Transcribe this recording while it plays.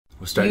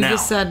We'll start you now.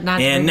 Just said not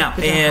and to now.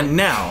 And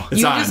now. You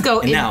just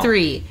go in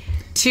 3,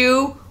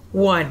 2,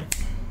 1.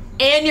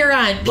 And you're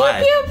on. Pew,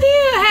 Live. pew,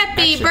 pew.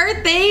 Happy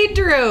birthday,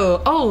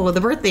 Drew. Oh,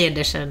 the birthday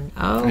edition.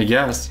 Oh. I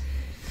guess.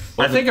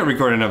 I think I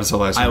recorded an episode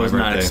last week. I was for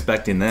my not birthday.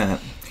 expecting that.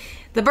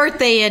 The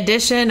birthday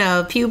edition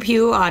of Pew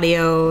Pew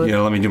Audio. Yeah,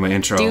 let me do my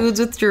intro.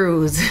 Dudes with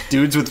Drews.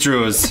 Dudes with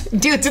Brews.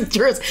 Dudes with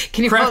Drews.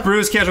 Can you Craft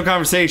brews, casual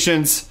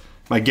conversations.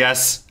 My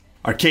guests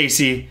are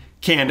Casey,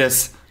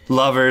 Candice,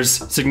 lovers,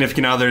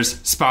 significant others,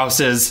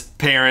 spouses,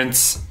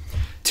 parents,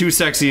 2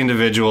 sexy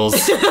individuals.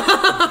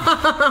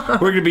 We're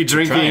going to be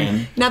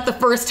drinking. Not the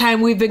first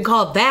time we've been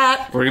called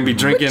that. We're going to be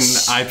drinking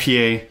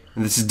IPA.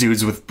 And this is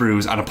Dudes with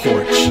Brews on a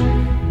porch.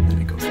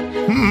 Then it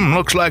goes.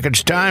 Looks like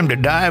it's time to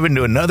dive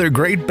into another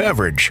great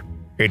beverage.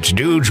 It's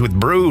Dudes with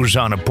Brews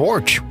on a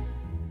porch.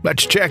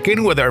 Let's check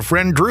in with our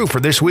friend Drew for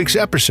this week's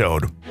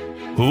episode.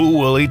 Who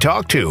will he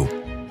talk to?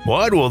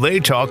 What will they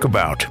talk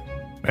about?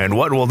 And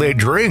what will they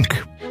drink?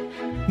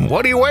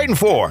 What are you waiting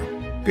for?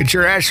 Get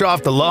your ass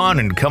off the lawn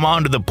and come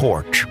onto the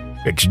porch.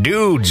 It's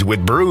Dudes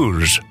with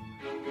Brews.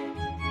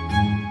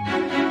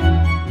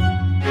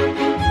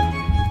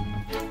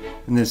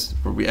 And this,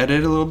 where we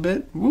edit a little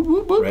bit. Whoop,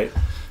 whoop, whoop. Right.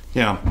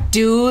 Yeah.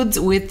 Dudes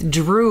with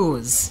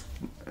Drews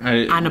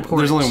on a porch.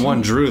 There's only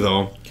one Drew,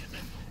 though,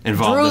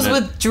 involved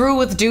in it. Drew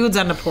with dudes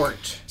on the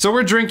porch. So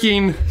we're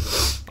drinking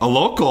a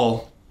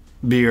local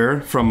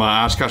beer from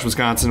Oshkosh,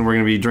 Wisconsin. We're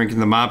going to be drinking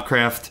the Mob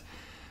Crafts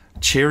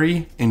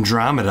Cherry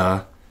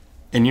Andromeda.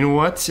 And you know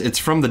what? It's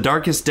from the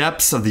darkest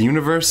depths of the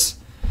universe.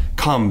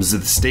 Comes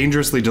this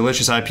dangerously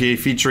delicious IPA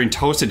featuring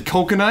toasted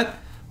coconut,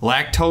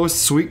 lactose,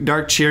 sweet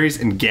dark cherries,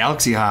 and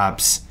galaxy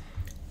hops.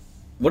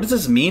 What does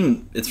this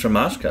mean? It's from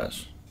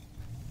Oshkosh.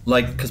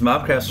 Like, because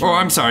Mob Crafts. Oh,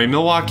 I'm sorry,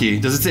 Milwaukee.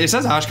 Does it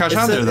says Oshkosh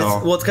on there,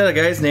 though. Well, it's got a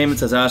guy's name. It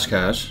says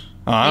Oshkosh.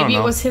 I don't Maybe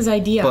know. it was his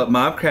idea. But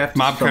Mob Craft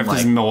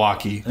is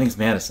Milwaukee. I think it's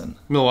Madison.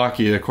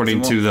 Milwaukee,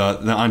 according to the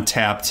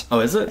Untapped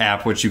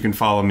app, which you can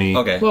follow me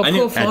Okay. Well, I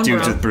knew, cool at phone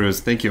Dudes bro. with Brews.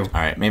 Thank you. All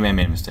right, maybe I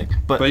made a mistake.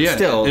 But yeah,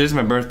 still, it is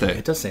my birthday.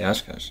 It does say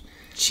Oshkosh.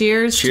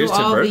 Cheers Cheers to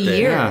to all birthday.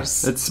 the Yeah,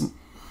 years. it's.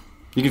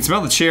 You can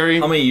smell the cherry.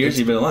 How many years have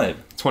you been alive?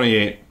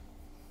 28.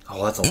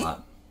 Oh, that's a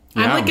lot.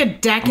 I'm Yeah, like a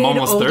decade I'm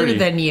almost older 30.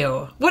 than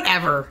you.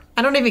 Whatever.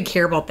 I don't even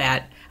care about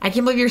that. I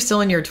can't believe you're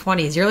still in your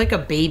 20s. You're like a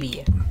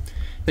baby.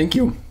 Thank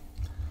you.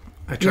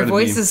 I try Your to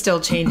voice be. is still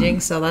changing,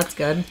 so that's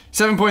good.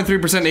 7.3%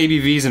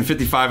 ABVs and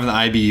 55 in the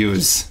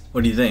IBUs.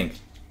 What do you think?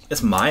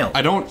 It's mild.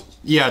 I don't.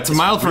 Yeah, it's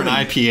mild for an really-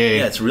 IPA.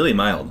 Yeah, it's really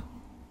mild.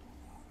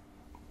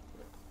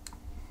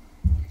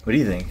 What do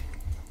you think?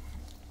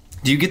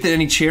 Do you get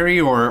any cherry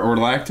or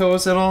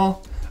lactose at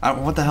all?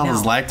 What the hell No.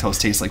 does lactose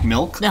taste like?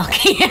 Milk? Milk.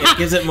 It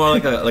gives it more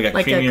like a Like a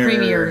creamier,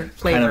 creamier kind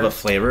flavor. of a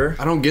flavor.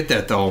 I don't get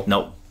that though.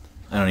 Nope.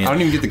 I don't I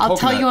don't even get the I'll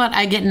coconut. tell you what,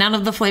 I get none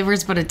of the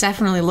flavors, but it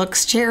definitely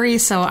looks cherry,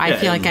 so I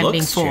feel like I'm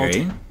being fooled.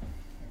 Cherry.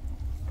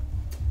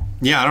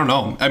 Yeah, I don't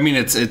know. I mean,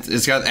 it's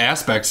got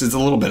aspects. It's a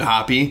little bit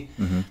hoppy,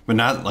 but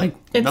not like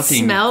It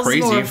nothing smells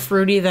crazy. more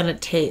fruity than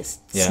it tastes.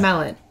 Yeah.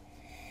 Smell it.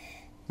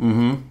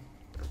 Mm-hmm.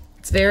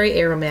 It's very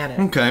aromatic.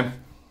 Okay.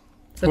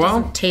 So it Well-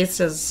 doesn't taste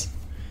as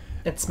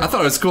it I smells.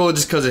 thought it was cool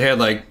just because it had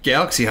like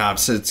galaxy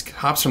hops. It's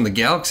hops from the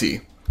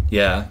galaxy.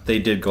 Yeah, they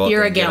did go out You're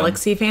there a and get 'em.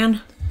 Galaxy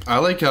fan? I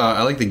like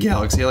the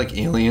galaxy. I like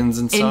aliens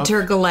and stuff.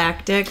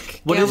 Intergalactic.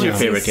 What is your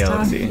galaxy favorite stuff.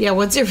 galaxy? Yeah,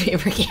 what's your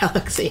favorite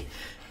galaxy?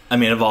 I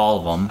mean, of all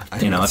of them,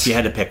 think if it's- you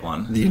had to pick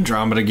one. the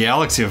Andromeda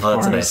Galaxy, of Oh,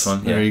 course. that's a nice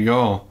one, There yeah. you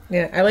go.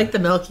 Yeah, I like the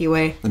Milky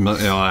Way.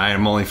 I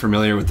am only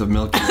familiar with the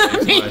Milky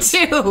Way. Me but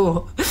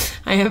too.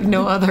 I have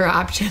no other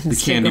options. the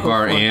candy to go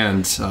bar for.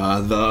 and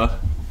the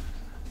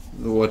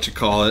what you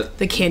call it?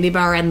 The candy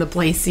bar and the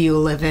place you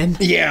live in.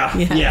 Yeah,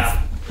 Yes.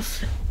 yeah.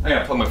 I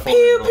gotta plug my phone.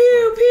 Pew, in real quick.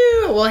 pew,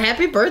 pew. Well,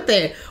 happy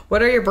birthday.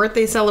 What are your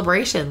birthday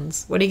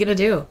celebrations? What are you going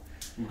to do?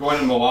 I'm going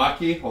to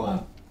Milwaukee. Hold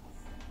on.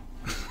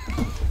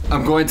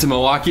 I'm going to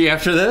Milwaukee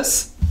after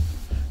this,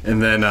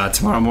 and then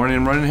tomorrow morning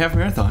I'm running a half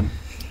marathon.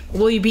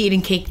 Will you be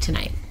eating cake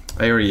tonight?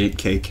 I already ate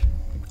cake.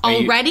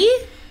 Already?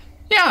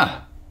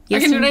 Yeah.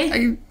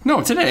 Yesterday?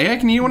 No, today. I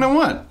can eat when I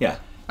want. Yeah.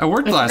 I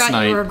worked I last forgot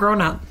night. you were a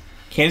grown up.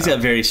 Candy's got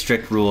very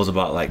strict rules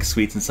about like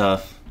sweets and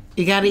stuff.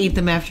 You got to eat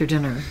them after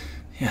dinner.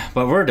 Yeah,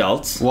 but we're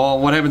adults. Well,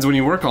 what happens when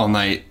you work all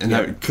night? And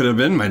Yeah. that could have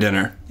been my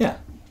dinner. Yeah.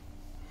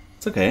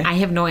 It's okay. I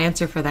have no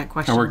answer for that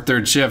question. I work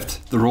third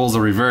shift. The roles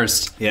are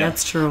reversed. Yeah.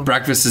 That's true.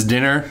 Breakfast is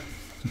dinner.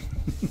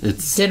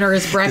 It's Dinner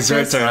is breakfast.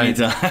 Desserts are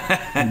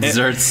anytime.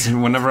 desserts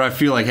whenever I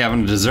feel like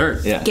having a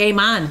dessert. Yeah. Game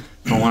on.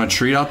 If I want a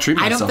treat, I'll treat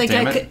I myself. don't think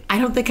damn I it. could. I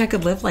don't think I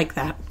could live like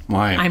that.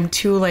 Why? I'm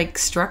too like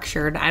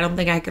structured. I don't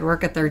think I could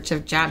work a third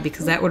shift job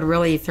because that would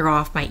really throw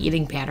off my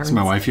eating patterns. Is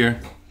my wife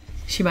here?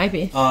 She might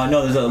be.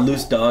 No, there's a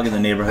loose dog in the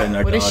neighborhood. And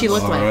our What does she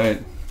look All like? right.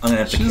 I'm gonna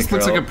have to She kick just her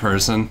looks like a out.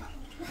 person.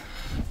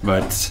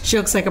 But She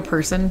looks like a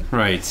person.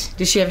 right.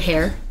 Does she have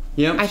hair?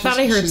 Yep. I thought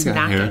I heard she's got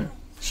knocking. hair.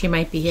 She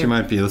might be here. She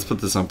might be. Let's put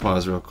this on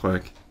pause real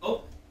quick.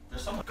 Oh,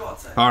 there's someone. Go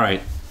outside. All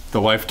right.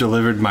 The wife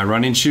delivered my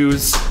running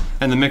shoes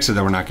and the mixer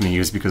that we're not going to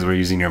use because we're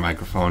using your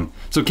microphone.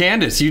 So,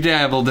 Candice, you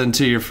dabbled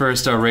into your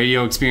first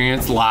radio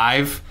experience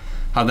live.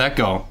 How'd that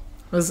go?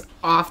 was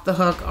off the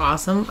hook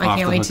awesome. I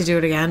can't wait to do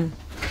it again.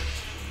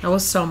 That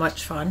was so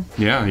much fun.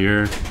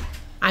 Yeah,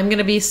 I'm going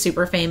to be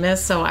super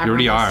famous, so You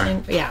already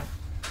are. Yeah.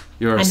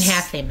 You're I'm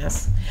half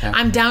famous.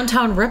 I'm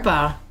Downtown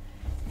Ripa,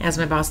 as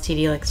my boss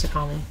TD likes to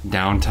call me.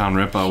 Downtown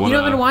Ripa.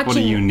 What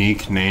a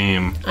unique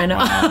name. I know.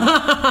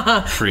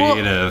 Wow.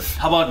 Creative.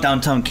 How about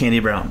Downtown Candy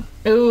Brown?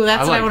 Ooh,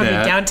 that's what I want to be.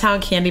 that.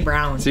 Downtown Candy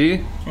Brown.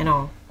 See? I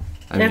know.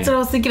 That's what I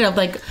was thinking of.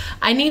 Like,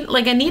 I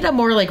need a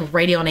more like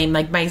radio name.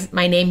 Like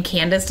my name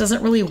Candice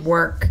doesn't really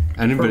work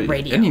for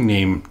radio. Any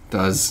name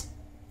does.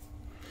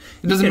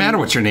 It doesn't matter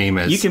what your name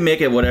is. You can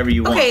make it whatever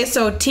you want. Okay,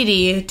 so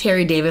TD,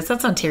 Terry Davis,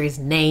 that's not Terry's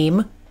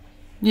name.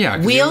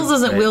 Yeah. Wheels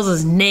isn't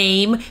Wheels'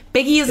 name.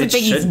 Biggie isn't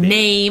Biggie's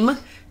name.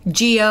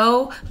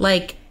 Gio,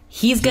 like,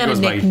 he's got a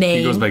nickname.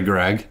 He goes by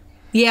Greg.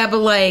 Yeah, but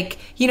like,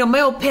 my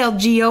old pal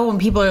Gio, when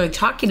people are like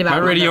talking about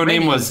my radio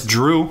name was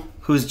Drew.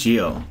 Who's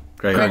Gio?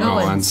 Greg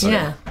Owens.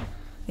 Yeah.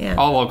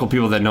 All local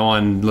people that know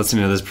and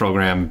listening to this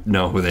program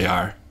know who they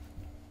are.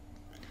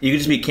 You could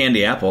just be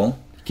Candy Apple.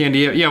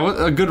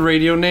 What a good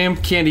radio name,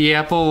 Candy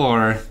Apple,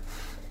 or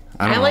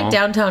I don't know. like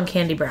Downtown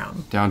Candy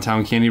Brown.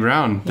 Downtown Candy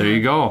Brown. There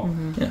you go.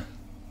 Mm-hmm. Yeah.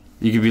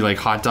 You could be like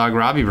Hot Dog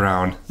Robbie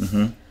Brown.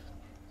 Mm-hmm.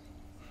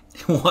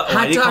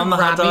 Why do you call him the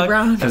Hot Dog?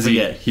 Brown? Because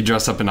he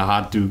dressed up in a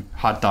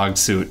hot dog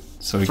suit.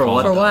 So he For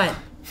what?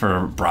 For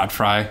a brat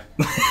fry.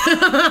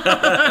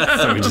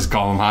 So we just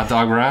call him Hot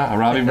Dog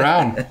Robbie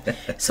Brown.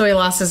 So he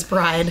lost his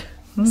bride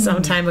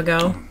some time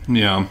ago.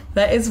 Yeah.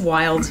 That is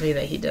wild to me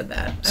that he did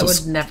that. I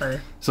would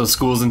never. So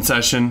school's in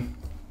session.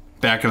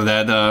 Back of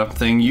that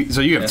thing.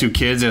 So you have 2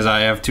 kids, as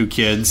I have 2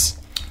 kids.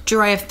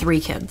 Drew, I have 3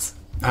 kids.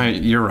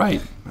 You're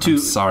right. I'm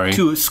sorry.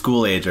 2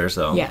 school agers,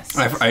 though. Yes.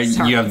 Sorry,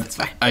 it's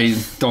fine.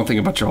 I don't think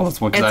about your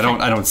oldest one because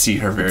I don't see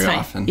her very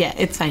often. Yeah,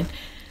 it's fine.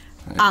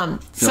 I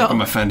feel like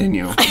I'm offending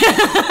you.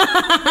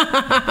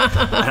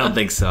 I don't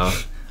think so.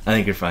 I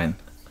think you're fine.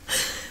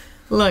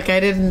 Look, I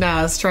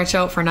didn't stretch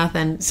out for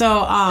nothing.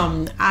 So,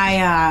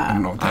 I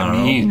don't know what that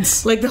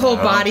means. Like the whole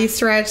body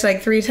stretch,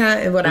 like 3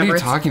 times, whatever. What are you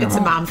talking It's a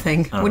about? mom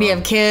thing. When you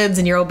have kids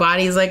and your whole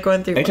body's like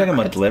going through. Are you talking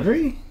about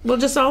delivery? Well,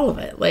 just all of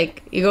it.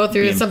 Like you go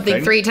through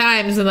something 3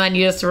 times and then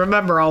you just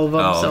remember all of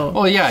them. Oh. So.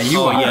 Well, yeah, you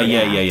are.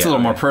 Yeah. It's a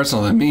little more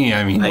personal than me.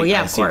 I mean, Well,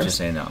 yeah, I of see what course. you're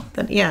saying now.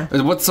 Then, yeah.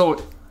 So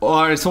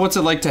what's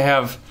it like to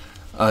have?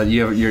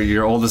 You have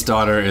your oldest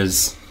daughter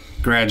is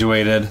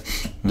graduated.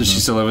 Does she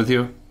still live with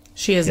you?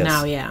 She is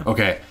now, yeah.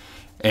 Okay,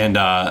 and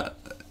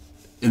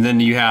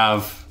then you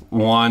have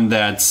one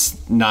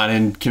that's not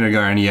in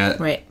kindergarten yet,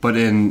 Right. But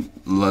in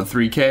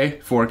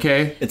 3K,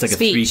 4K. It's like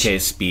Speech. a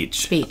 3K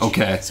speech.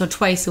 Okay. So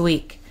twice a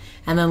week.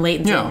 And then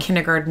Leighton's Yeah. in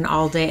kindergarten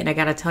all day. And I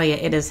got to tell you,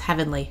 it is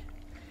heavenly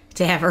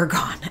to have her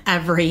gone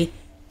every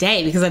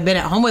day because I've been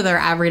at home with her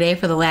every day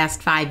for the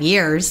last 5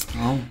 years.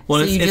 Well, So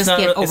it's not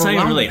even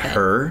overwhelmed really with it.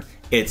 her.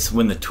 It's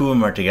when the 2 of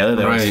them are together,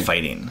 they're always Right.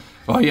 fighting.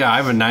 Oh yeah, I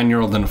have a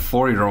 9-year-old and a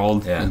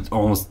 4-year-old. Yeah. And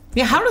almost.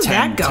 Yeah, how does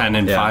 10, that go? 10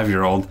 and Yeah.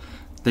 5-year-old.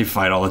 They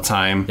fight all the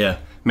time. Yeah.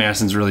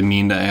 Madison's really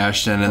mean to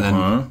Ashton, and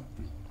then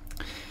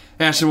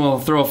Ashton will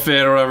throw a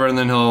fit or whatever, and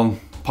then he'll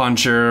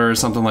punch her or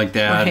something like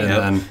that, Right. and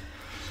then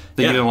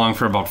they get along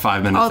for about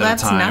 5 minutes Oh, at a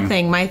that's time.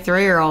 nothing. My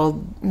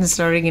 3-year-old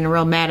started getting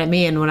real mad at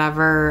me, and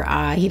whenever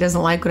he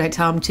doesn't like what I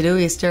tell him to do,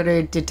 he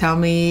started to tell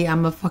me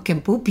I'm a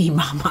fucking poopy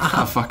mama.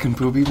 A fucking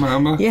poopy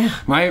mama. Yeah.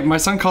 My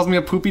son calls me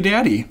a poopy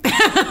daddy.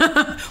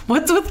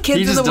 What's with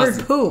kids with the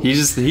word poop?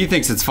 He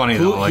thinks it's funny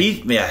though.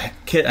 Like,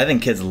 I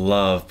think kids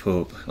love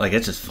poop. Like,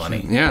 it's just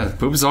funny. yeah,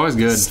 poop is always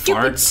good.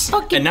 Stupid Farts.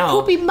 fucking And now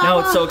poopy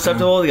mama. it's so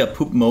acceptable. You got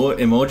poop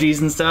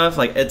emojis and stuff.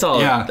 Like, it's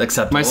all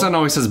acceptable. My son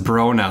always says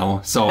bro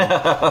now. So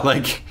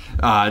like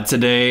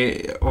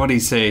today, what did he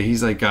say?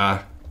 He's like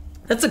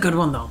That's a good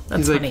one though.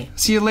 That's he's funny. like,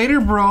 see you later,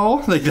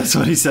 bro. Like that's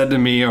what he said to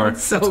me. Or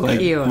so like,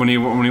 cute. when he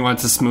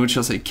wants to smooch,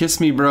 he'll say, "Kiss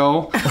me,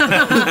 bro."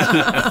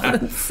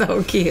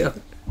 So cute.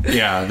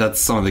 Yeah,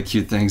 that's some of the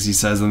cute things he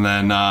says. And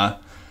then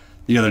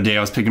the other day,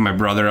 I was picking my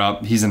brother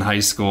up. He's in high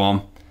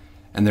school,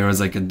 and there was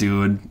like a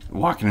dude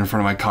walking in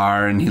front of my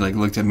car, and he like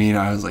looked at me, and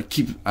I was like,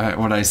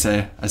 what'd I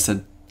say? I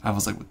said, I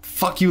was like, what the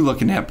fuck you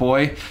looking at,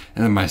 boy?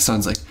 And then my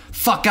son's like,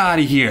 fuck out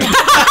of here.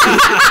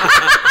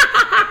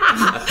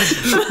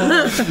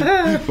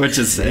 Which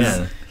is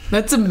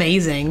That's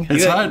amazing.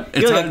 it's You're hard.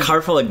 It's like hard. a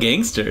car full of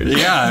gangsters.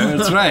 Yeah,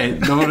 that's right.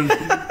 No one,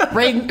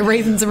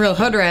 Raising some real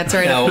hood rats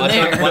right Now, up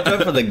there. watch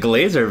out for the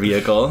Glazer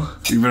vehicle.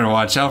 you better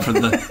watch out for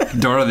the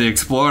door of the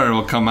Explorer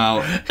will come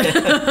out.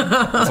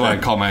 That's what I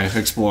call my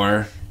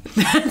Explorer.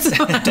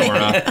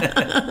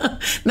 Dora.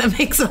 That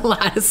makes a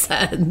lot of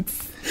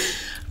sense.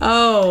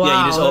 Oh, wow.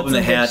 Yeah, you just open the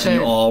that's a good hatch and you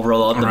shit. all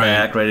roll out the Right.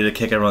 back, ready to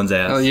kick everyone's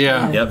ass. Oh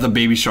yeah, Yep. the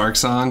Baby Shark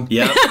song.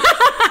 Yep.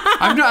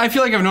 I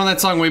feel like I've known that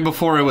song way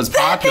before it was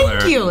popular.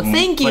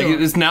 Thank you. Like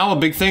it's now a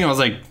big thing. I was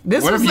like,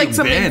 This where was have like you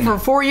something been? for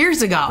 4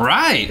 years ago.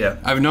 Right. Yeah.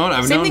 I've known.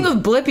 Same thing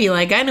with Blippy.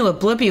 Like, I knew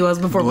what Blippy was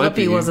before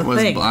Blippy was a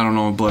thing. I don't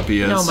know what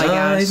Blippy is. Oh my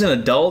gosh. He's an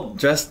adult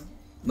dressed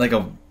like a I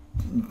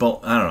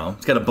don't know.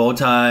 He's got a bow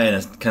tie and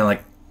it's kind of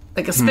like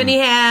Like a spinny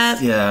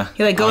hat. yeah.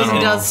 He like goes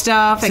and does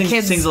stuff. And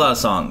kids. Sings a lot of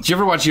songs. Did you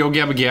ever watch Yo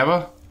Gabba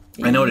Gabba?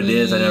 I know what it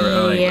is. I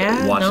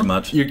never watched it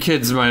much. Your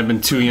kids might have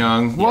been too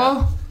young.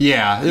 Well,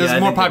 yeah, it was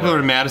more popular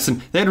in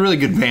Madison. They had really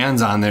good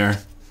bands on there.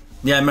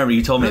 Yeah, I remember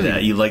you told me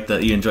that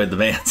you enjoyed the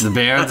bands. The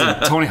bands.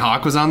 And Tony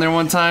Hawk was on there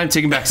one time.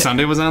 Taking Back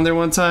Sunday was on there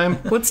one time.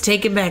 What's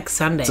Taking Back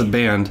Sunday? It's a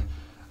band.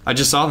 I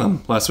just saw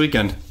them last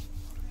weekend.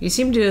 You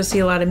seem to see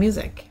a lot of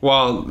music.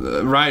 Well,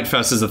 Riot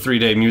Fest is a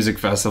 3-day music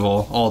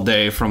festival, all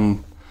day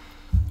from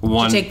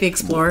one. Did you take the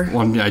Explorer?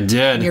 I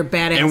did. Your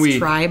badass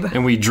tribe.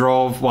 And we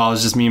drove. Well, it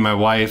was just me and my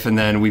wife, and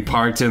then we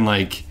parked in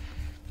like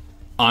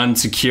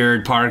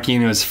unsecured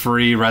parking. It was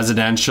free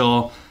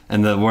residential.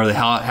 And where they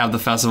have the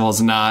festival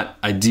is not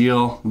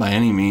ideal by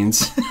any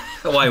means.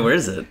 Why? Where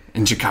is it?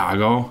 In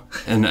Chicago,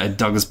 in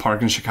Douglas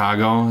Park in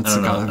Chicago. It's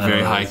got a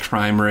very high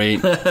crime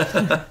rate.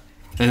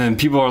 And then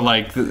people are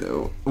like,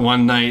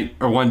 one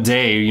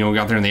day, we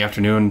got there in the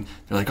afternoon.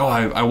 They're like, "Oh,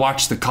 I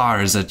watched the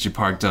cars that you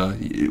parked,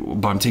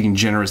 but I'm taking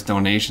generous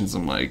donations."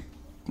 I'm like,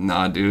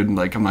 "Nah, dude.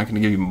 Like, I'm not going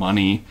to give you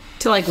money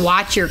To like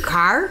watch your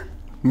car?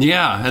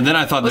 Yeah." And then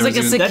I thought was there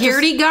like was a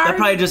security guard. That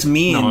probably just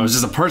means no, it was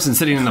just a person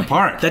sitting in the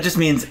park. That just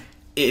means.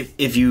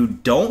 If you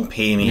don't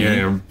pay me,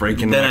 you're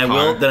breaking then my I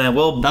car. will. Then I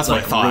will. That's what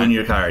I thought. Ruin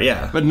your car.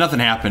 Yeah, but nothing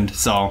happened.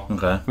 So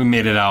okay. We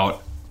made it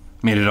out.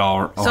 Made it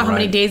all. So how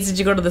many days did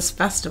you go to this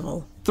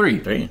festival? 3.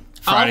 Three.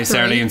 Friday,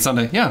 Saturday, and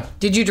Sunday. Yeah.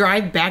 Did you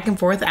drive back and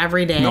forth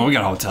every day? No, we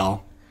got a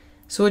hotel.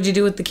 So what'd you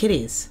do with the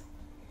kiddies?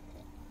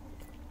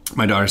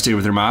 My daughter stayed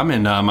with her mom,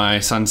 and my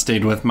son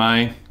stayed with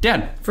my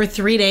dad. For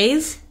 3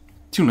 days?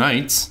 2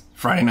 nights.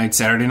 Friday night,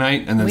 Saturday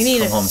night, and then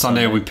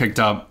Sunday we picked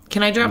up.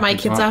 Can I drop my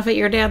kids off at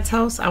your dad's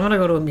house? I want to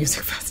go to a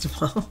music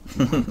festival.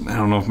 I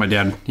don't know if my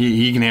dad,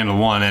 he can handle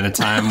one at a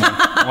time,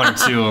 one or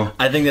two.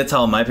 I think that's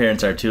how my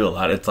parents are too a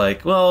lot. It's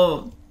like,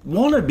 well,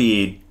 want to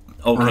be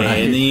okay, right.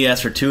 And then you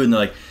ask for 2 and they're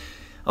like,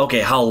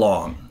 okay, how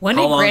long? When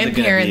how did long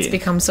grandparents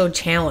become so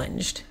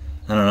challenged?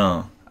 I don't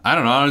know.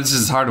 It's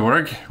just hard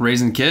work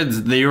raising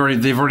kids. They've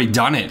already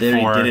done it. They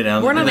did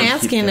it. We're not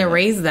asking to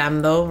raise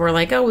them though. We're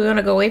like, oh, we want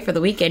to go away for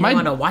the weekend. You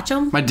want to watch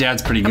them? My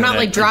dad's pretty good. I'm not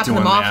like dropping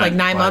them off like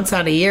 9 months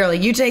out of a year.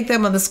 Like you take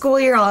them on the school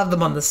year, I'll have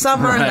them on the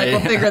summer, and like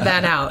we'll figure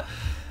that out.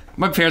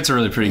 My parents are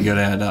really pretty good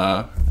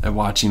at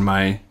watching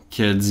my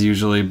kids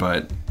usually,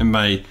 but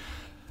I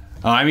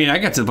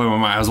got to the point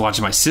where I was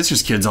watching my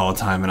sister's kids all the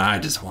time, and I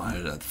just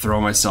wanted to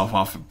throw myself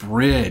off a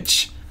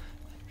bridge.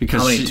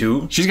 Because how many,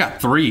 2? She's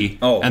got 3.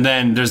 Oh. And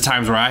then there's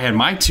times where I had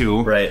my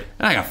 2. Right.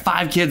 And I got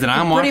 5 kids and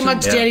I'm watching. Pretty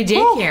much daddy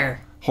daycare.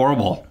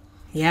 Horrible.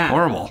 Yeah.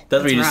 Horrible.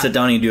 That's where you just sit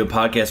down and you do a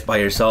podcast by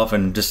yourself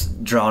and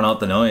just drown out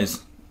the noise.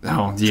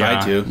 Oh,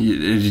 yeah. Try to.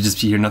 You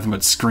hear nothing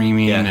but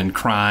screaming and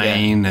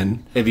crying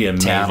and it'd be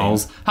amazing.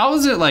 tattles. How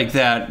is it like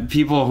that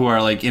people who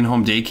are like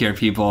in-home daycare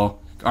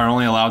people are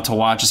only allowed to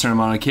watch a certain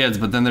amount of kids,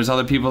 but then there's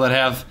other people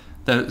that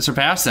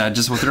surpass that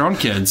just with their own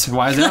kids?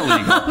 Why is that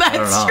legal?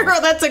 That's true.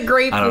 That's a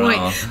great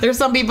point. There's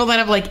some people that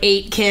have like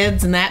 8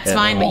 kids and that's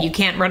fine, but you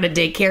can't run a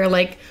daycare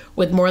like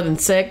with more than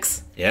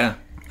 6. Yeah.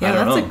 Yeah,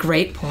 that's a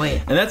great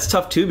point. And that's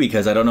tough too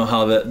because I don't know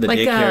how the like,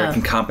 daycare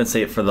can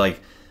compensate for like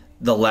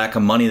the lack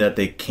of money that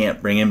they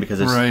can't bring in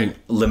because it's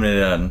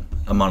limited on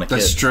amount of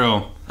kids. That's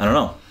true. I don't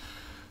know.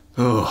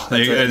 Oh, that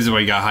is why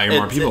you got to hire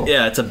more people.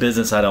 It's a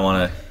business I don't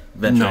want to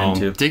venture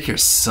into. Daycare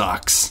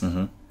sucks.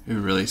 Mm-hmm. It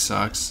really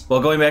sucks.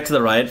 Well, going back to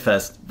the Riot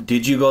Fest,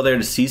 did you go there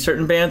to see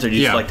certain bands, or did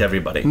you select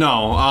everybody?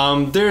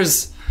 No,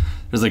 there's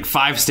like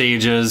 5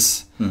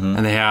 stages,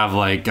 and they have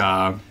like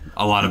a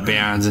lot of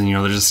bands, and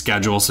there's a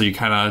schedule. So you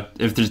kind of,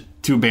 if there's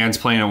 2 bands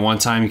playing at one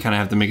time, you kind of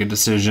have to make a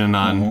decision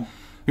on who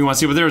you want to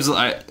see. But there's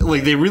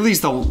like they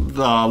released the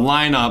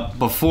lineup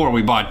before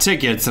we bought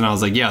tickets, and I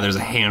was like, yeah, there's a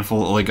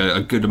handful, like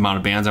a good amount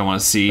of bands I want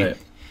to see. Right.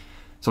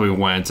 So we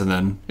went, and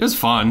then it was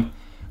fun.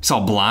 We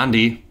saw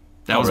Blondie.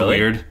 That was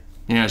weird.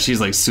 Yeah,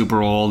 she's like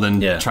super old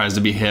and tries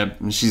to be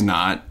hip, and she's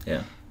not.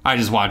 Yeah, I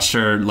just watched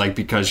her like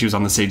because she was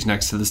on the stage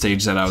next to the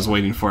stage that I was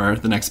waiting for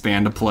the next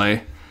band to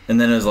play. And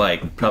then it was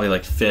like probably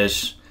like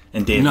Fish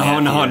and Dave. No,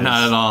 not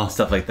at all.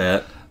 Stuff like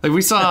that. Like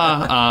we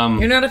saw.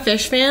 You're not a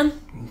Fish fan?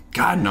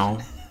 God no.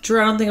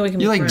 Drew, I don't think we can.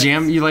 You be like friends.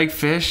 jam? You like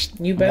Fish?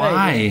 You bet.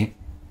 Why?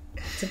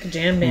 It's like a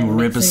jam band.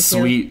 Rip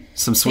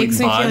some sweet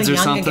buds or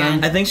something.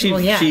 Again. I think she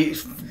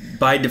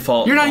by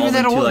default. You're not even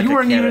that old. Like you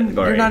weren't even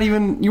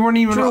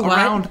Drew,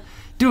 around. What?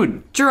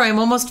 Dude. Drew, I'm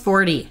almost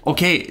 40.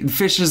 Okay,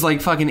 Fish is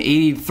like fucking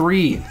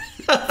 83.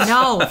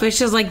 No, Fish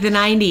is like the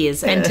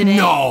 90s and today.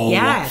 No.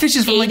 Yeah. Fish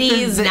is from 80s,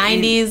 like the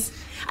 90s.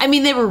 I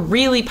mean, they were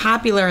really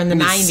popular in the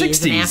 90s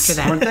 60s, and after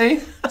that. Weren't they?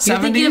 70s? You're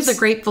thinking of the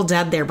Grateful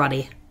Dead there,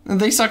 buddy.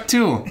 They suck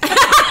too.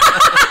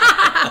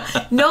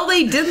 No,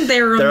 they didn't.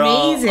 They were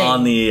amazing. All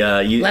on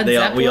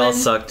the we all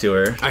suck to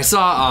her. I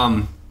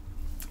saw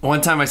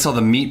one time I saw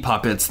the Meat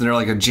Puppets. They're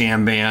like a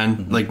jam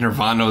band. Like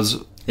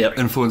Nirvana's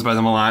influenced by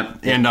them a lot.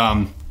 And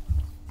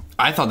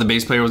I thought the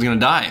bass player was gonna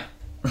die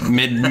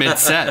mid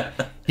set.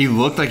 He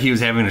looked like he was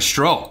having a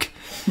stroke.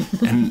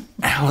 And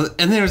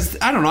there's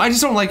I don't know. I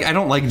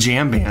don't like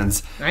jam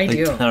bands. I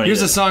do.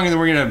 Here's a song that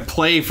we're gonna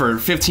play for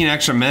 15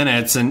 extra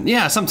minutes, and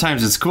yeah,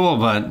 sometimes it's cool,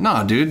 but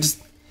no, dude,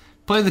 just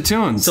play the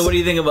tunes. So what do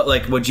you think about,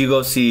 like, would you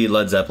go see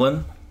Led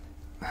Zeppelin?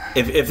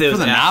 if there was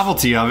for the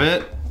novelty of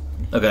it.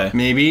 Okay,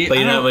 maybe. But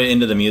you're not really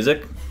into the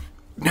music.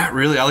 Not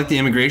really. I like the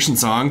immigration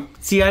song.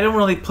 See, I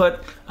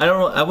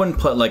wouldn't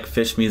put like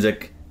Fish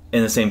music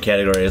in the same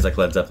category as like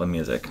Led Zeppelin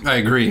music. I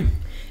agree.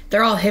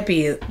 They're all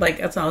hippie, like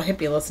that's all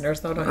hippie listeners,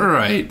 though. Don't you?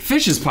 Right.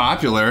 Fish is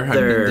popular.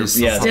 They're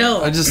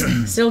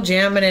still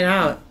jamming it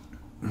out.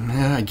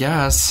 Yeah, I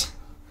guess.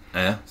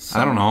 Yeah.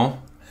 I don't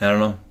know.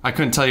 I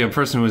couldn't tell you a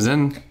person who was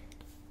in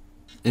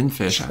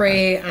Fish.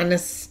 Trey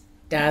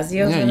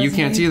Anastasio. Yeah, you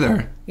can't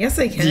either. Yes,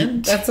 I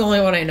can. That's the only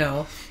one I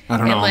know. I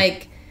don't know. And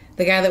like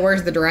the guy that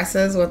wears the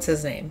dresses, what's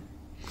his name?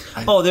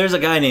 Oh, there's a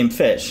guy named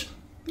Fish.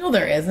 No,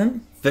 there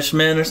isn't.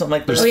 Fishman or something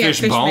like that. There's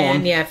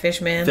Fishbone. Yeah,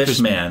 Fishman.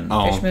 Fishman.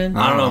 Oh, Fishman.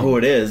 I don't know who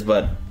it is,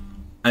 but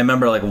I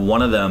remember like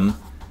one of them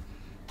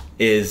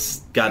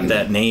got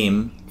that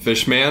name.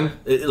 Fishman?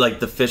 Like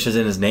the fish is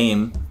in his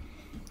name.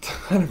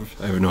 I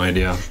have no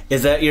idea.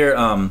 Is that your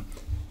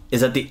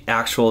is that the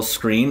actual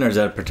screen or is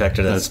that a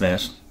protector that's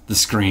smashed? The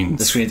screen.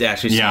 The screen's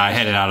actually smashed. Yeah, I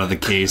had it out of the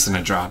case and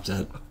I dropped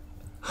it.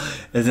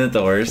 Isn't it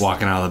the worst?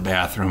 Walking out of the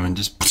bathroom and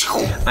just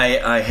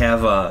I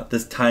have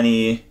this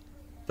tiny,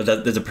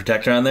 but there's a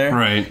protector on there.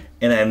 Right.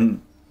 And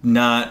I'm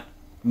not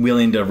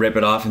willing to rip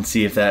it off and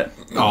see if that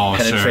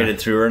penetrated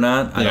through or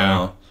not. I don't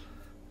know.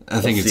 I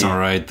think it's all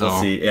right, though.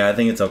 We'll see. Yeah, I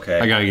think it's okay.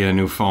 I got to get a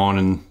new phone,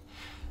 and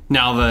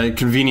now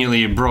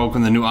conveniently it broke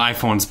when the new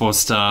iPhone's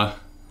supposed to,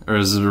 or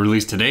is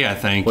released today, I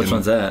think. Which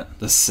one's that?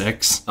 The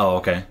 6. Oh,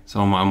 okay.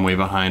 So I'm way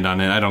behind on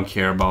it. I don't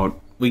care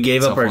about. We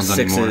gave up our 6s.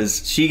 Anymore.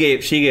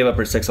 She gave up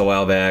her 6 a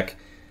while back.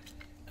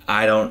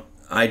 My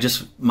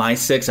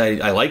 6,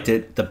 I liked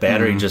it. The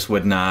battery just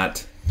would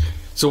not.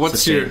 So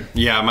what's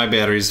my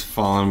battery's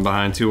falling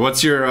behind too.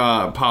 What's your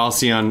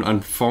policy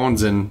on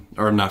phones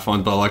or not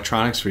phones, but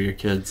electronics for your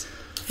kids?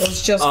 I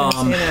was just going to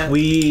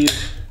say that.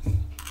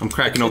 I'm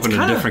cracking open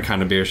a different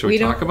kind of beer. Should we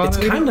talk about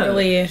it? We don't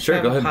really sure,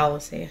 have go ahead. a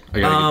policy.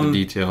 I gotta get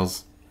the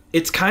details.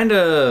 It's kind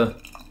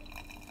of.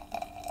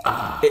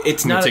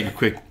 It's not. Take a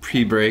quick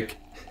pre-break.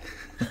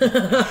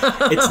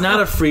 It's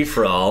not a free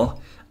for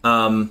all,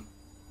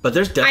 but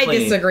there's definitely. I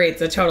disagree.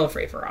 It's a total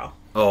free for all.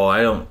 Oh,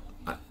 I don't.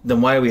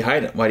 Then why do we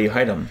hide it? Why do you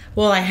hide them?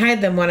 Well, I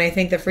hide them when I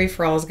think the free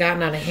for all has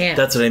gotten out of hand.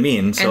 That's what I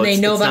mean. So and they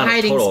know the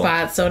hiding total.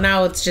 spot, so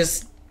now it's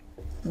just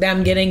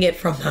them getting it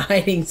from the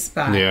hiding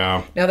spot.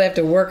 Yeah. Now they have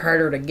to work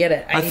harder to get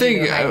it. I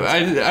think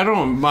I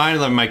don't mind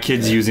letting my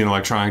kids using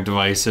electronic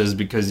devices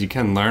because you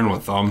can learn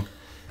with them,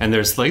 and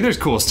there's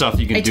cool stuff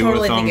you can do with them. I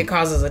totally think it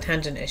causes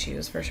attention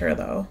issues for sure,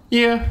 though.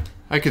 Yeah,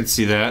 I could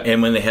see that.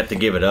 And when they have to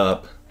give it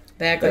up,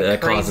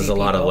 that causes a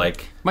lot of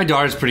like. My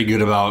daughter's pretty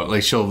good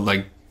about she'll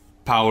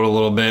pout a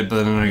little bit,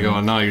 but then I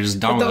go, no, you're just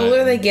done with it. The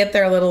older they get,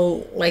 they're a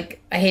little,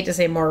 I hate to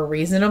say more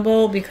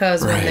reasonable,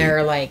 because when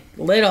they're,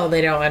 little,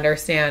 they don't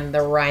understand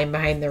the rhyme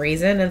behind the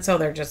reason, and so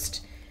they're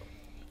just,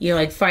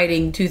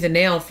 fighting tooth and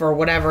nail for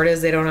whatever it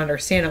is they don't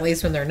understand. At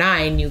least when they're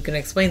 9, you can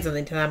explain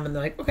something to them, and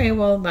they're like, okay,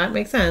 well, that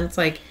makes sense.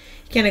 You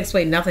can't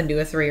explain nothing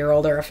to a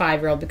 3-year-old or a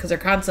 5-year-old, because they're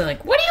constantly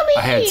like, what do you mean?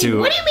 I had to.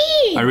 What do you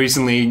mean? I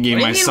recently gave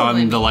my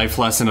son the life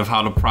lesson of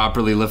how to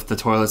properly lift the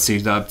toilet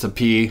seat up to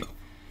pee.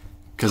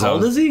 How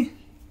old is he?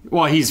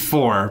 Well, he's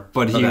 4,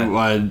 but he only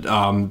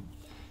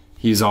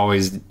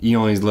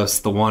lifts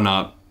the one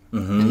up,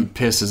 and he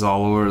pisses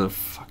all over the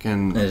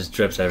fucking. It just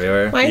drips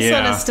everywhere. My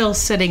son is still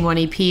sitting when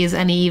he pees,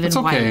 and he even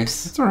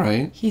wipes. It's all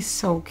right. He's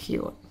so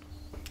cute.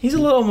 He's a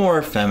little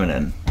more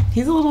feminine.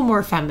 He's a little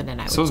more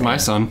feminine, I would say. So is my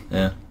son.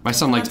 Yeah. My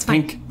son likes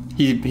pink.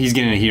 He's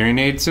getting a hearing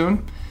aid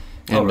soon.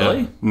 And,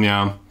 really?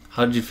 Yeah.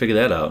 How did you figure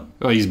that out?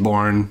 Well, he's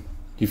born.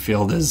 He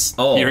failed his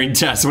hearing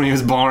test when he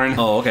was born.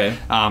 Oh, okay.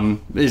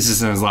 It's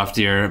just in his left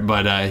ear,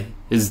 but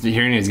his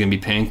hearing aid is going to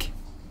be pink.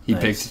 He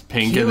picked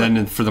pink, and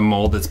then for the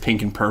mold, it's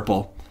pink and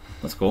purple.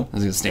 That's cool. It's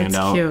going to stand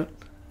out. Cute.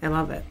 I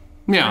love it.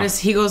 Yeah.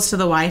 He goes to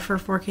the Y for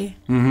 4K?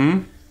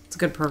 Mm-hmm. It's a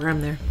good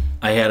program there.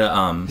 I had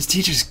a... His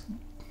teacher's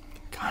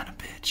kind of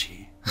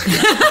bitchy.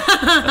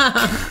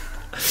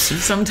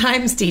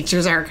 Sometimes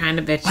teachers are kind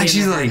of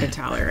bitchy and hard to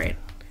tolerate.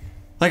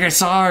 I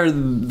saw her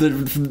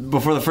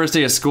before the first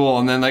day of school,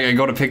 and then I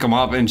go to pick him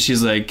up, and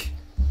she's like,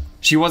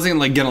 she wasn't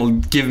gonna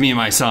give me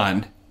my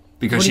son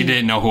because she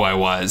didn't know who I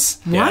was.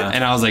 What? Yeah.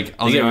 And I was like,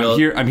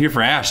 I'm here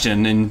for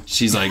Ashton, and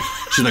she's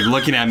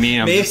looking at me,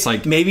 and I'm just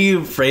like, maybe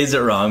you phrased it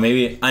wrong.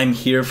 Maybe I'm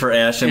here for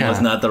Ashton was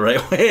not the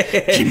right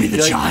way. Give me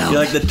the child.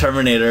 You're like the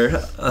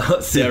Terminator,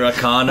 Sarah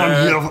Connor.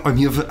 I'm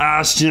here for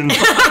Ashton.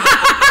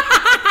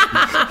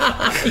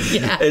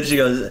 Yeah. And she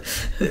goes,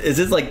 "Is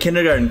this like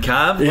kindergarten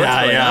cop? What's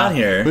going on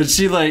here?" But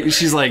she's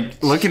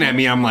looking at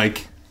me. I'm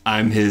like,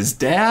 I'm his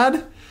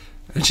dad,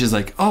 and she's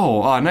like,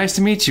 oh, nice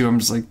to meet you. I'm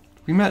just like,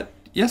 we met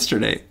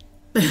yesterday.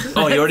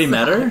 Oh, you already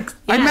met her?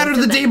 I met her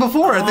the day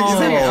before. I was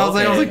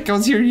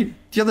here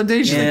the other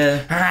day. She's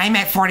like, I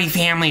met 40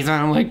 families.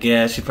 And I'm like,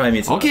 yeah, she probably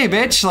meets. Okay,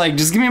 bitch.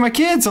 Just give me my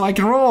kid so I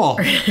can roll.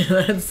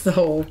 That's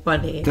so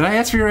funny. Did I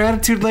ask for your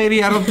attitude,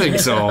 lady? I don't think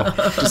so.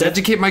 Just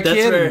educate my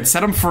kid and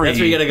set him free. That's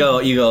where you gotta go.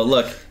 You go,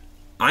 look,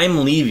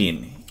 I'm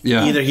leaving.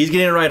 either he's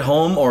getting a ride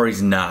home or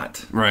he's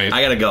not. Right.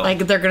 I gotta go. Like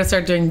they're gonna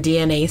start doing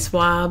DNA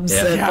swabs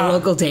at the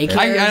local daycare.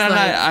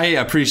 I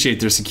appreciate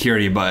their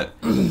security, but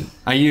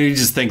you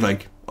just think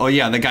like, oh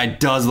yeah, the guy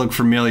does look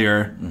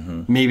familiar.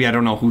 Maybe I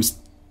don't know whose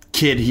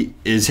kid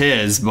is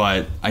his,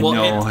 but I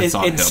know it's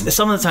him.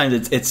 Some of the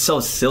times it's so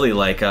silly.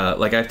 Like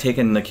I've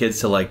taken the kids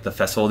to like the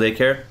festival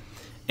daycare,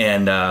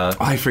 and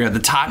I forgot the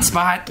tot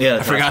spot. Yeah,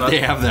 I forgot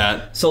they have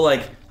that. So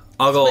like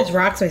I'll go.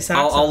 Rocks my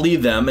socks I'll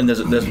leave them, and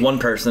there's one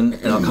person,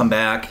 and I'll come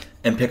back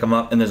and pick them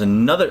up, and there's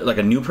another like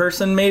a new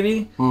person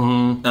maybe.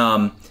 And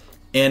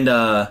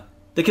the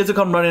kids will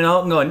come running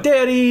out and going,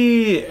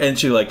 "Daddy!" And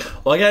she's like,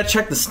 "Well, I gotta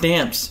check the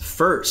stamps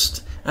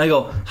first." And I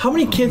go, "How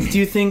many kids do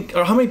you think,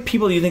 or how many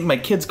people do you think my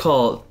kids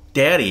call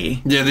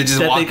Daddy?" Yeah, they just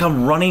they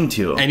come running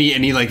to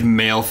any like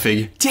male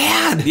figure.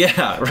 Dad.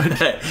 Yeah,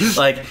 right.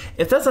 Like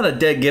if that's not a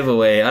dead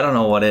giveaway, I don't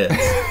know what is.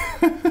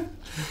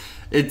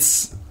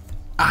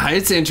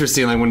 It's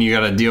interesting, like when you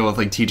got to deal with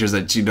like teachers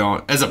that you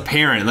don't, as a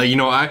parent, like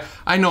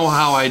I know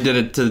how I did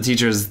it to the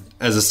teachers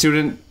as a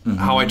student,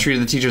 how I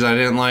treated the teachers I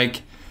didn't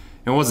like.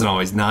 It wasn't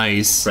always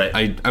nice.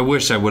 Right. I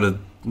wish I would have.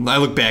 I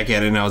look back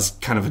at it and I was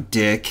kind of a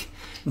dick.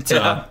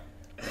 Yeah.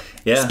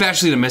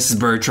 Especially to Mrs.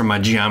 Bertram, my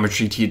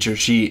geometry teacher.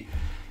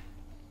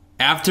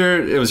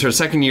 After it was her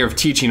second year of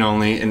teaching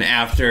only, and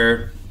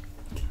after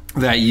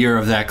that year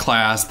of that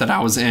class that I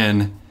was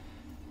in,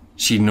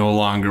 she no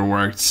longer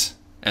worked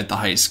at the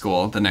high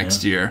school the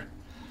next year.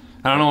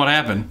 I don't know what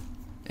happened,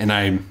 and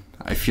I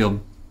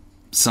feel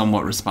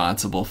somewhat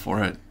responsible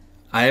for it.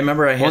 I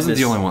remember I wasn't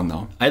the only one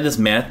though. I had this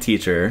math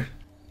teacher.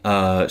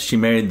 She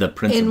married the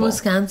principal in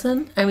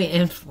Wisconsin. I mean,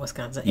 in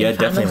Wisconsin. Yeah,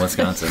 definitely in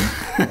Wisconsin.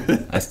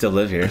 I still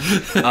live here.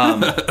 She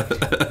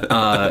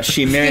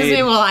married. Excuse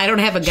me, well, I don't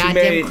have a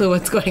goddamn clue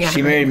what's going on.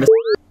 She married Miss.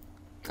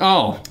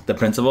 The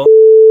principal.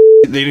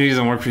 He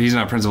doesn't work for. He's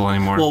not principal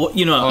anymore. Well,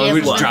 you know,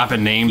 we're just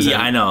dropping names.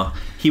 Yeah, I know.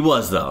 He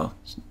was though.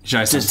 Should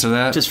I censor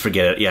that? Just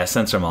forget it. Yeah,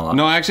 censor them all out.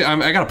 No, actually,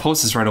 I gotta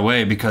post this right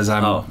away because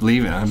I'm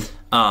leaving.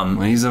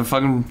 He's a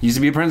fucking used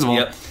to be a principal.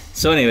 Yep.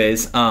 So,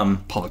 anyways,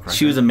 public record.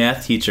 She was a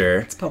math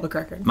teacher. It's public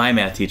record. My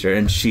math teacher,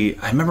 and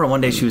I remember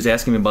one day she was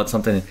asking me about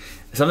something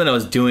I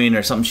was doing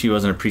or something she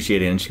wasn't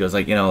appreciating, and she goes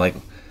like,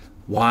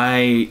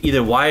 why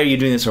are you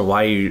doing this or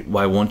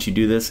why won't you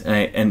do this?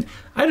 And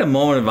I had a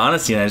moment of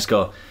honesty, and I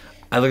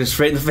looked her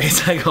straight in the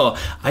face. I go,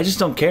 I just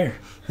don't care.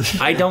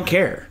 I don't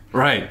care.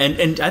 Right.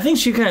 And I think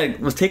she kind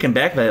of was taken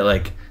back by it,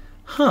 like,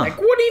 huh?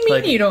 Like, what do you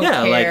mean you don't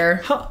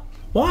care? Like,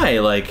 why?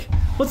 Like,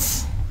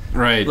 what's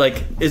right?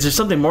 Like, is there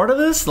something more to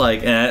this?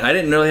 Like, and I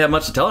didn't really have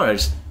much to tell her. I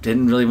just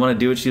didn't really want to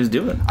do what she was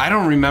doing. I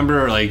don't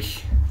remember like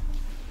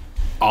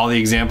all the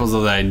examples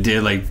that I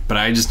did, like, but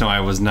I just know I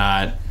was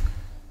not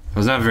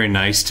very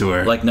nice to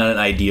her. Like, not an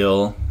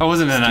ideal. I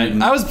wasn't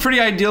I was pretty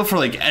ideal for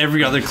like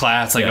every other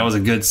class. Like, I was a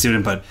good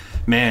student, but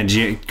man,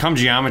 come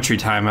geometry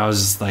time, I was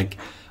just like,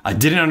 I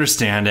didn't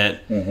understand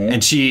it,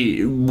 and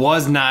she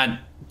was not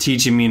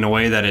teaching me in a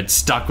way that it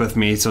stuck with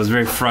me, so it was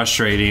very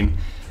frustrating.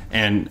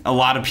 And a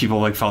lot of people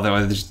like felt that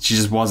way. She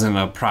just wasn't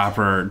a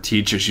proper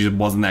teacher. She just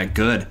wasn't that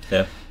good.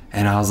 Yeah.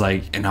 And I was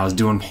like, I was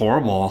doing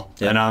horrible.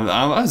 Yeah. And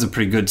I was a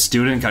pretty good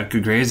student, got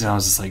good grades, and I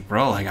was just like,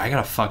 bro, like I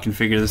gotta fucking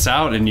figure this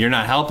out, and you're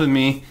not helping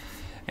me.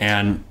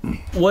 And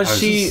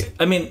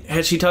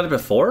had she taught it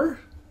before?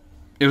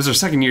 It was her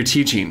second year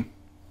teaching.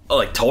 Oh,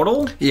 like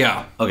total?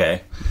 Yeah.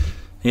 Okay.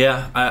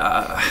 Yeah,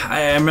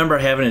 I remember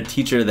having a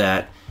teacher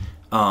that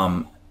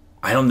I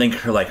don't think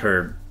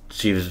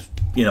she was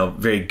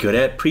very good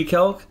at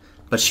pre-calc,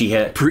 but she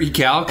had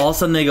pre-calc. All of a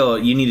sudden they go,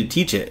 you need to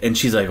teach it, and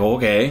she's like, oh,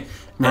 okay.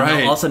 And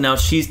all of a sudden now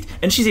she's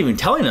even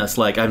telling us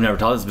like, I've never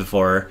taught this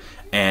before,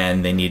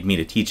 and they need me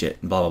to teach it,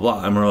 and blah blah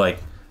blah. And we're like,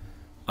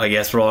 I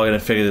guess we're all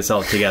gonna figure this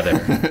out together.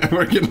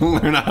 We're gonna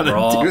learn how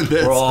to do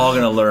this. We're all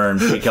gonna learn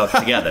pre-calc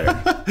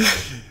together.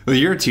 Well,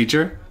 you're a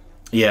teacher.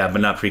 Yeah,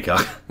 but not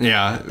pre-calc.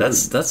 Yeah,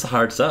 that's the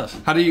hard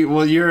stuff. How do you?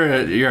 Well, you're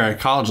at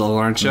college level,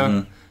 aren't you?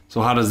 Mm-hmm.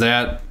 So how does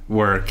that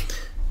work?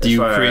 Do you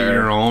create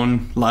your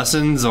own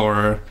lessons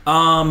or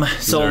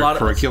so a lot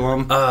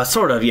curriculum?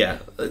 Sort of, yeah.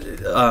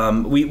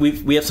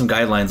 We have some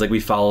guidelines, like we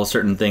follow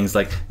certain things,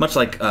 like much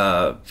like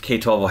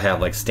K-12 will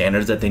have like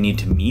standards that they need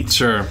to meet.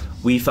 Sure.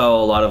 We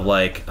follow a lot of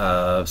like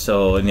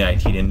so in the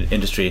IT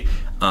industry,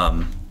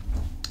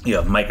 you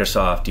have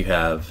Microsoft, you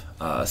have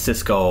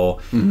Cisco,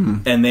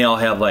 and they all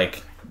have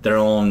like their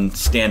own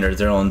standards,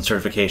 their own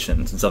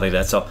certifications and stuff like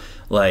that. So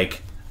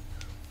like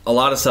a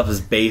lot of stuff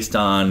is based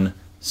on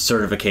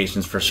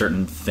certifications for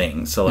certain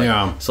things. So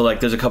like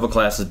there's a couple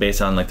classes based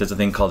on like there's a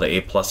thing called the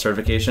A+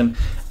 certification,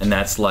 and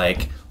that's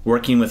like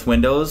working with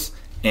Windows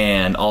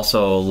and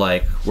also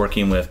like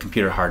working with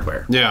computer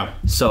hardware. Yeah.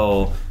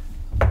 So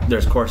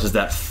there's courses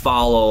that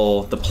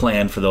follow the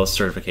plan for those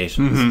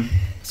certifications.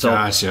 So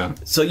gotcha.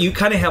 So you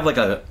kind of have like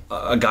a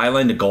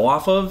guideline to go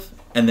off of,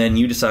 and then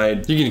you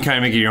decide. You can kind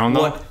of make it your own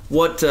though.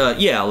 What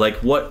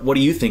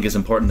do you think is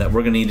important that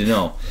we're gonna need to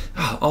know?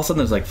 All of a sudden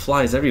there's like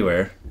flies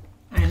everywhere.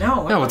 I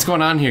know. Yeah, what's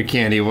going on here,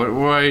 Candy?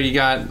 Why you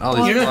got all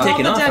these? You're not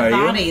taking off, are you?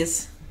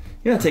 Bodies.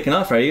 You're not taking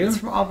off, are you? It's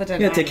from all the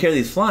dead You gotta take care of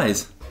these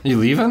flies. You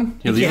leaving?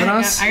 You're leaving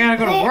us? I gotta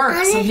go to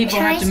work. Some people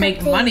have to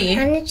make money.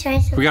 I'm gonna try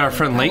something. We got our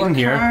friend Leighton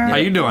here. How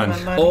you doing?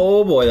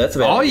 Oh boy, that's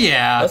bad. Oh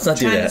yeah. Let's not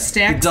do Trying to that.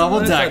 stack The double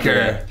some-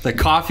 decker. The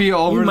coffee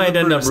over You might the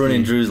end up brewski.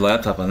 ruining Drew's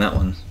laptop on that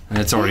one.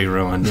 It's already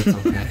ruined. It's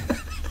okay.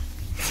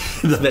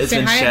 It's Say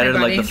been hi, shattered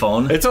everybody. like the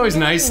phone. It's always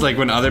nice, like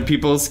when other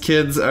people's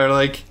kids are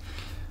like,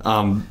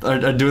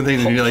 are doing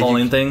things, and you're like,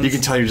 Pulling things. you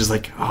can tell you're just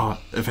like, oh,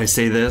 if I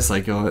say this,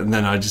 like, oh, and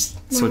then I just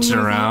switch it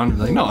around.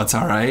 Like, no, it's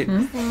all right.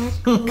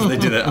 'Cause they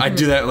do that. I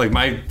do that. Like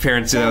my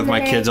parents do that with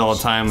my kids all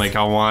the time. Like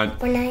I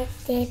want, When I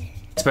did.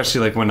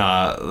 especially like when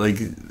like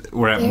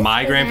we're at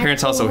my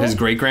grandparents' house, so his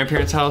great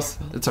grandparents' house.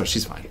 It's oh,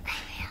 she's fine.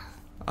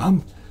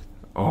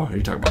 Oh,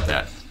 you talking about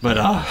that? But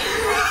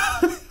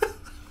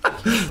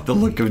the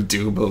look of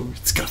doom. Oh,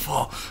 it's gonna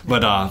fall.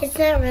 But It's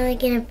not really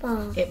gonna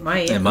fall. It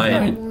might. It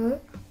might.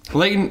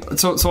 Leighton,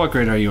 so what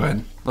grade are you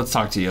in? Let's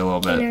talk to you a little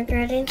bit.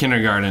 Kindergarten.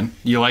 Kindergarten.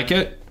 You like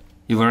it?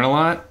 You learn a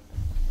lot?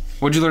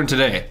 What'd you learn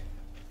today?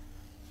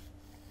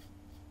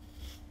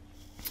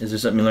 Is there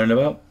something you learned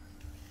about?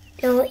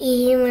 No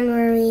eating when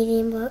we're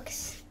reading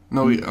books.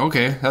 No,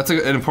 okay. That's an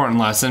important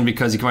lesson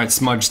because you might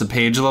smudge the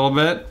page a little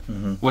bit.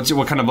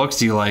 What kind of books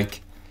do you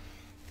like?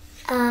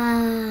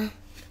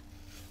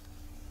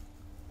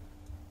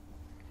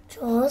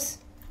 Trolls.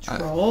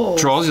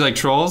 Trolls. Trolls? You like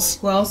trolls?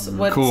 Who else?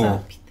 What's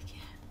Cool.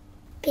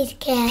 Peace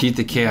cat. Pete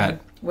the Cat.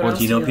 What else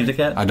Do you know like? Peter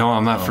Cat? I don't.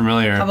 I'm not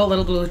familiar. How about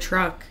Little Blue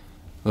Truck?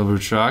 Little Blue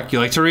Truck. You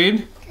like to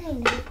read?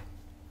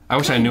 I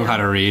wish I knew how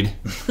to read.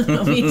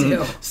 Me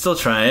too. Still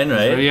trying,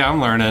 right? Yeah, I'm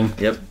learning.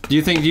 Yep. Do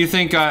you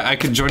think I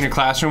could join your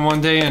classroom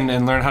one day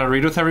and learn how to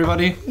read with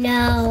everybody?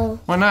 No,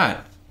 Why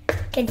not?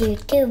 because you're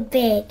too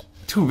big.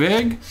 Too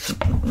big?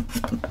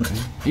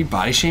 Are you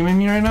body shaming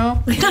me right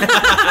now?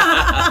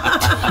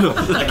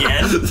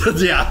 Again?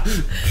 Yeah.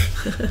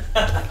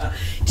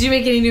 Did you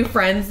make any new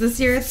friends this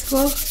year at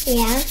school?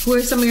 Yeah. Who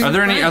are some of your Are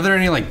there friends?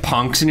 any like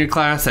punks in your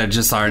class that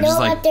just are just No,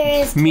 like but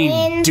there is mean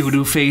twins.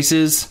 doo-doo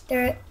faces?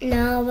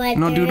 No, but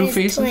No there doo-doo is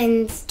faces?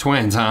 twins.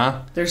 Twins,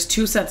 huh? There's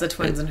 2 sets of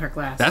twins in her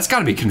class. That's got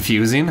to be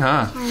confusing,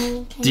 huh?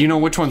 Do you know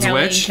which one's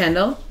Kelly which? and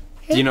Kendall.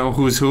 Do you know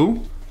who's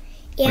who?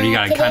 Yeah, Or do you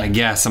gotta today- kind of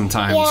guess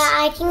sometimes? Yeah,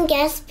 I can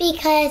guess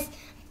because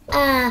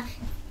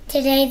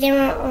today they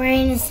weren't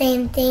wearing the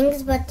same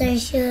things, but their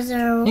shoes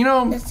are You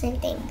know- the same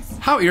things.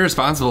 How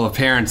irresponsible of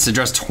parents to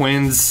dress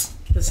twins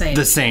The same.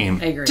 the same.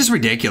 I agree. Just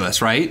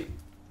ridiculous, right?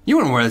 You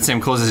wouldn't wear the same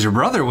clothes as your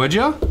brother, would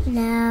you?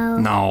 No.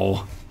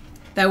 No.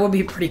 That would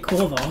be pretty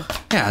cool though.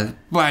 Yeah,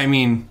 well, I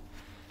mean,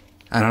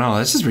 I don't know.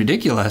 This is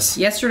ridiculous.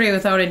 Yesterday,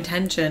 without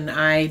intention,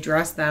 I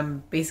dressed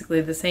them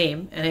basically the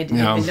same, and I didn't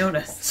Yeah. even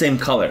notice. Same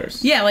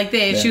colors. Yeah, like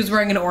she was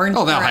wearing an orange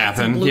Oh, that'll dress and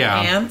happen, blue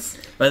yeah. pants.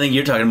 I think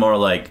you're talking more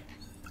like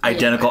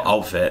identical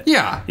outfit.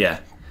 Yeah. Yeah.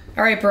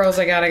 All right, bros,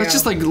 I gotta go. It's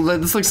just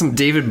like some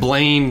David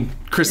Blaine,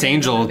 Chris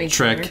Angel Make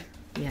trick.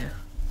 sure. Yeah.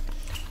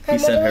 What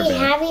sent are her we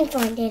back. having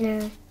for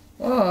dinner?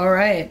 Oh, all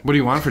right. What do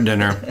you want for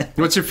dinner?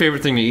 What's your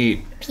favorite thing to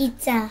eat?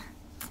 Pizza.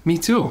 Me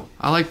too.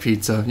 I like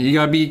pizza. You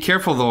gotta be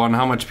careful though on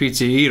how much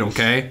pizza you eat,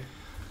 okay?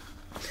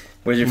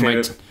 Where's your You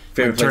favorite might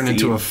turn place to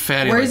into a eat?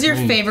 fatty. Where's like your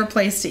me. favorite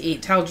place to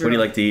eat? Tell Drew. What do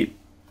you like to eat?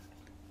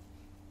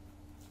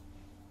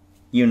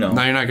 You know.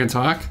 Now you're not gonna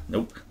talk?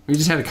 Nope. We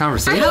just had a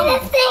conversation. I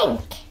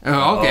think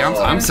Oh, okay.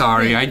 I'm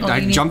sorry. I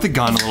you need- jumped the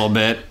gun a little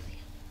bit.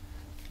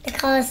 the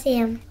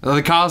Coliseum.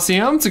 The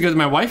Coliseum? It's good.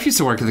 My wife used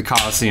to work at the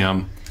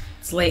Coliseum.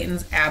 It's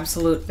Leighton's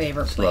absolute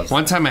favorite place.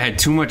 One time I had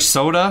too much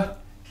soda,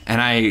 and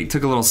I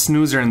took a little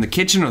snoozer in the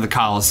kitchen of the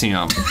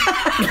Coliseum.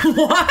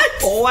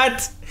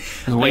 What?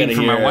 I was waiting gotta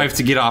for my hear- wife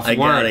to get off I work.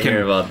 gotta hear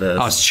and about this.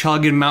 I was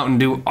chugging Mountain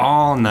Dew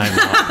all night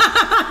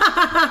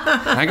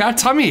long. And I got a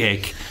tummy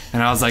ache,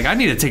 and I was like, I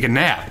need to take a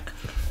nap.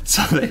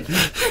 So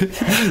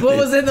What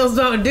was in those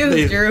Mountain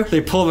Dews, Drew?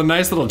 they pulled a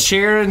nice little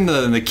chair in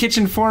the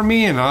kitchen for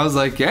me, and I was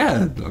like,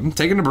 yeah, I'm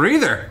taking a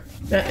breather.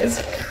 That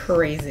is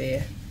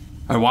crazy.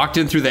 I walked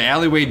in through the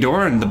alleyway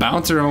door, and the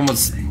bouncer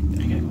almost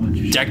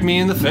decked me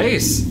in the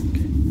face.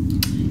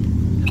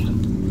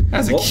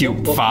 That's a What- cute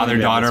what-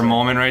 father-daughter what-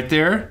 moment right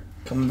there.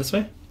 Come this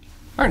way.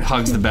 Aren't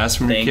hugs the best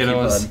from Thank your you,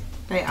 kiddos? bud.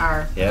 They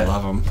are. I Yeah.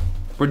 love them.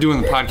 We're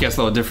doing the podcast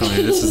a little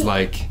differently. This is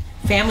like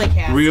Family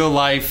cast. real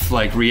life,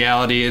 like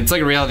reality. It's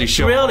like a reality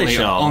show. Reality only,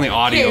 show. Only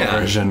audio Yeah.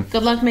 version.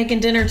 Good luck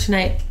making dinner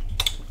tonight.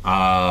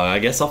 I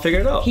guess I'll figure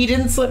it out. He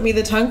didn't slip me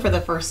the tongue for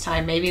the first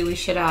time. Maybe we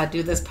should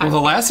do this podcast. Well,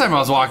 the last time I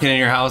was walking in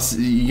your house,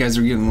 you guys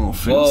were getting a little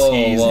Whoa,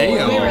 footsies. whoa, Hey,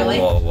 whoa, we really?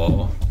 whoa,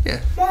 whoa. Yeah.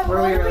 Mom, Where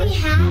what we are really? we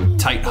having?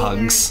 Tight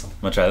hugs.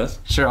 Want to try this?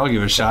 Sure, I'll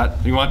give it a shot.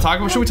 You want to talk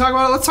about? Should we talk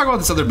about it? Let's talk about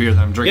this other beer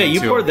that I'm Yeah, drinking. you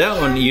too. poured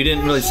that one. You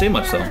didn't really say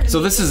much though.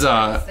 So this is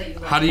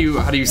how do you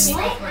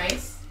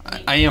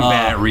I am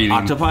bad at reading.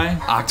 Octopi?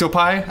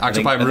 Octopi I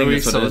think Brewery.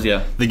 that's what it is,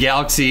 yeah. The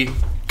Galaxy,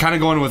 kind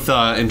of going with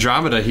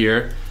Andromeda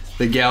here.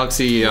 The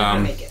Galaxy,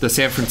 the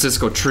San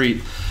Francisco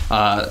treat.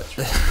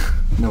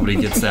 Nobody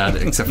gets that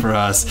except for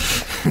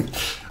us.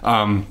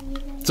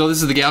 So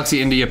this is the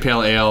Galaxy India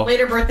Pale Ale.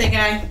 Later, birthday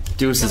guy.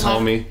 Deuce is Good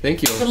luck. homie.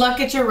 Thank you. Good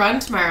luck at your run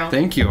tomorrow.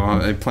 Thank you.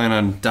 I plan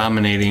on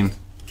dominating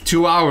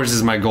 2 hours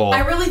is my goal.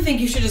 I really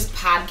think you should just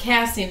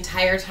podcast the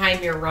entire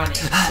time you're running.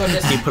 So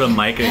just You put a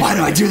mic in. Why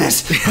do I do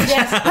this?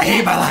 Yes. I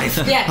hate my life.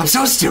 Yeah. I'm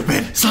so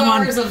stupid.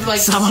 Someone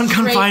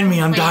come find me.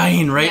 I'm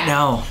dying right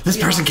now. This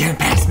person can't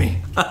pass me.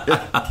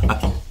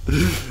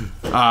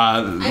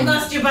 I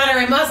must do better.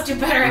 I must do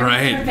better.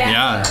 Right,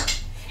 yeah.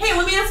 Hey,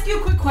 let me ask you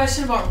a quick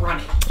question about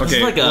running.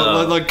 Okay, like a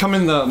like come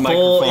in the full,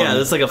 microphone. yeah,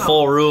 this is like a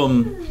full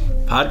room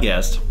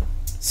podcast.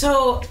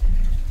 So,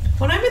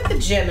 when I'm at the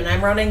gym and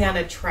I'm running on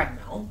a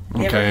treadmill,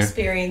 you ever Okay.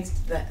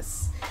 experienced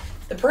this?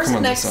 The Come person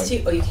on next this to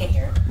you... Oh, you can't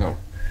hear. No.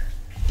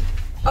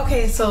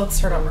 Okay, so let's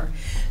start over.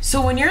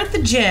 So when you're at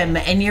the gym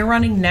and you're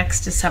running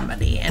next to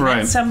somebody, and then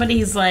Right.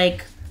 somebody's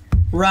like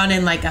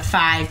running like a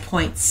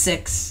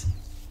 5.6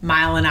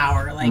 mile an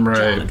hour like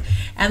Right. jog,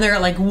 and they're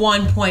at like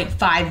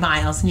 1.5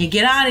 miles, and you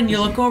get on and you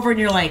look over and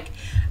you're like,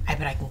 I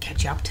bet I can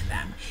catch up to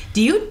them.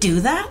 Do you do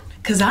that?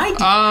 Because I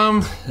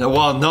do.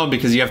 Well, no,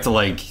 because you have to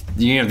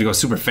go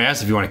super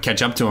fast if you want to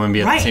catch up to them and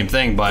be at Right. the same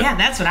thing. But Yeah,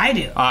 that's what I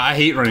do. I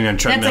hate running on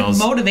That's treadmills.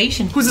 like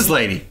motivation. Who's this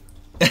lady?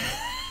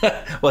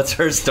 What's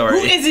her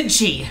story? Who isn't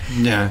she?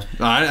 Yeah,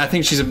 I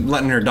think she's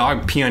letting her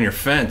dog pee on your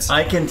fence.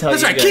 I can tell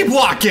That's you right. guys. Keep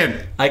walking.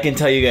 I can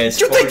tell you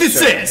guys. What do you think for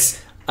this sure.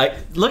 is? I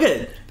look at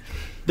it.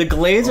 The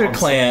Glazer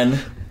clan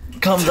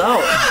comes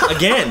out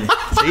again.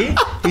 See,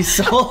 he's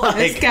so like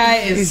This guy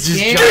is he's just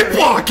scared. Keep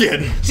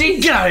walking.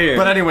 Get out of here.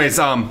 But anyways,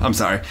 I'm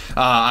sorry.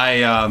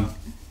 I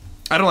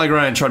don't like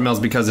running on treadmills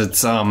because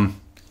it's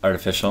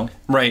artificial.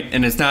 right,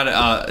 and it's not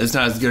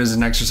as good as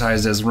an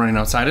exercise as running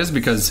outside is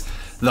because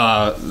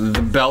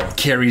the belt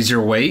carries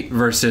your weight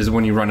versus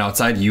when you run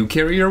outside you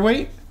carry your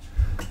weight.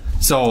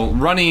 So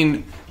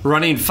running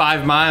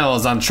 5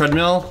 miles on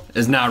treadmill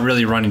is not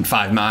really running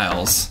 5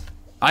 miles.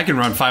 I can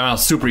run 5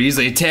 miles super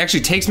easily. It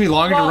actually takes me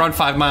longer to run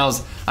 5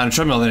 miles on a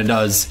treadmill than it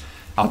does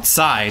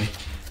outside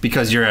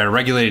because you're at a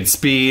regulated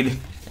speed.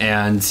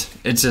 And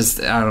it's just,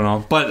 I don't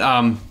know. But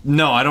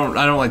no, I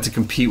don't like to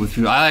compete with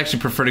people. I actually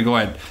prefer to go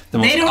at the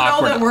most They don't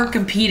awkward. know that we're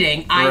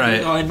competing. I Right.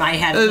 do know in my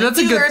head. That's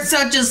a you good- are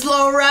such a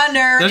slow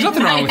runner. There's in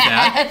nothing my wrong with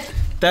that. head.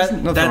 That's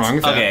wrong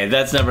with that. Okay,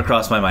 that's never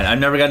crossed my mind. I've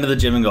never gotten to the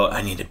gym and go,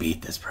 I need to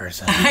beat this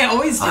person. I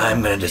always do.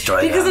 I'm gonna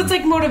destroy because them. it's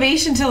like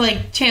motivation to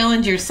like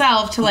challenge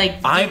yourself to like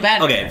do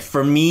better. Okay,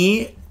 for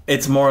me,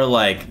 it's more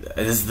like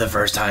this is the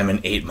first time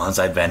in 8 months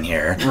I've been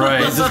here.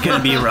 Right. This is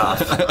gonna be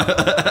rough.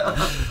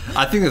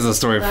 I think there's a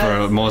story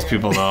for most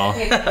people though.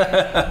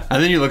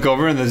 And then you look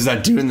over and there's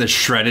that dude in the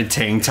shredded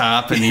tank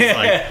top and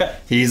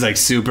he's like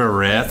super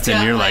ripped and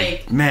got, you're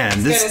like, like,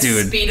 man, this got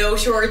dude. his Speedo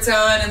shorts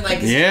on and like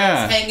his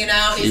Yeah. stuff's hanging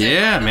out. He's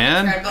Yeah, like,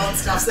 man. treadmill and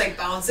stuff's like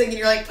bouncing, and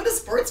you're like, put a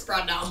sports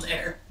bra down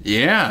there.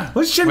 Yeah.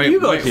 What gym do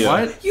you go to?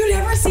 What? You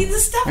never see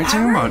this stuff. Are you talking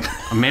ever? about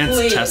a man's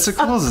Please.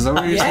 testicles? Is that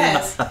what you're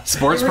Yes. saying?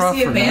 Sports You bra ever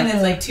see for a man men?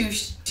 in like too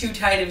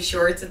tight of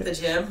shorts at the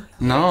gym?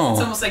 No.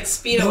 It's almost like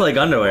Speedo. It's like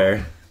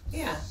underwear.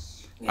 Yeah.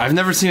 I've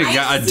never seen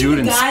I a see dude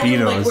the in guy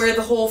who, like, Speedos. wear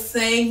the whole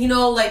thing, you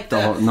know, like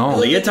the No.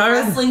 like, Leotard?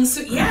 wrestling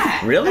suit. Yeah.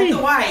 Really? At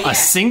the Y, yeah. A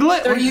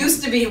singlet? There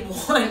used to be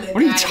one guy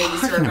are you that used to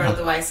talking go to about?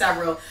 the Y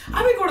several.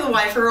 I've been going to the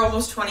Y for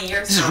almost 20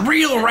 years This is now.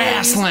 real And there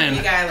used to be wrestling.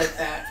 a guy like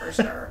that for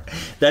sure.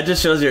 That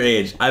just shows your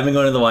age. I've been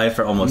going to the Y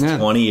for almost Yeah.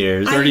 20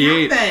 years. I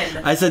 38. have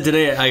been. I said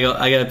today, I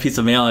got a piece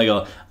of mail. I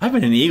go, I've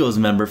been an Eagles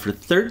member for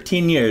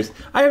 13 years.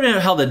 I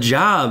haven't held a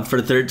job for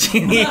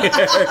 13 years.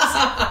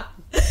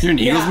 You're an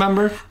Eagles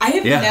member? I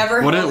have Yeah.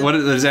 never. What held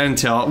does that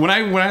entail? When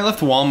I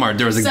left Walmart,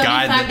 there was a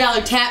guy that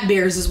 $75 tap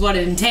beers is what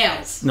it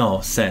entails. No,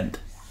 cent.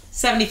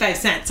 75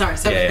 cents. Sorry,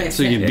 75 yeah.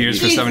 so you get cents. beers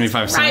for Jesus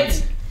 75 cents.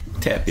 Christ.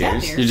 Tap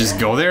beers. beers. You just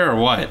go there or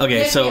what? Okay,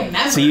 You have to be a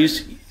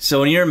member.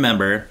 so when you're a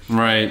member,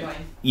 Right.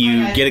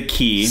 you Okay. get a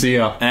key. See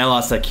ya. And I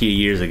lost that key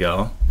years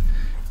ago.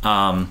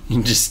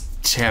 You just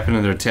tap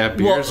into their tap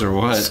beers or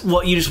what?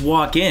 Well, you just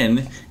walk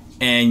in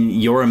and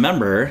you're a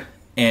member,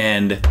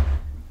 and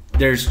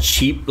there's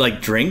cheap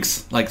like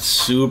drinks, like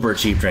super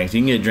cheap drinks.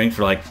 You can get a drink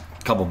for like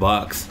a couple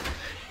bucks,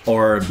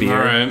 or a beer,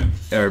 All right.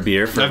 or a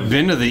beer for. I've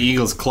been to the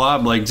Eagles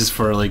Club like just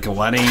for like a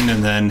wedding,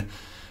 and then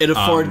It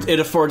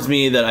affords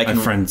me that I my can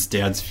friend's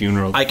dad's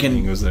funeral. I can-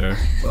 thing was there.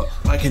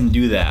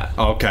 do that.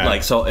 Okay.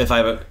 Like, so if I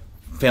have a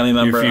family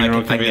member, I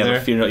funeral can can be have there?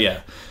 a funeral. Yeah,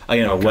 I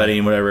can have a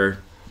wedding, whatever.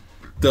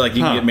 They're like,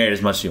 you can get married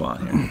as much as you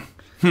want here.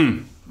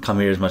 Come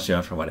here as much as you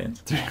want for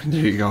weddings. There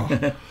you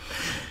go.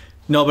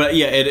 No, but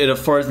yeah, it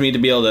affords me to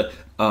be able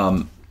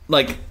to,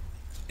 like,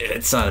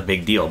 it's not a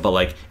big deal, but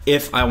like,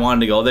 if I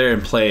wanted to go there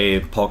and play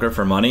poker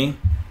for money,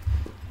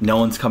 no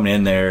one's coming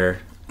in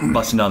there,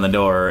 busting down the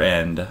door,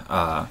 and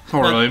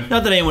really?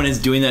 not that anyone is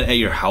doing that at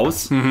your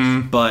house,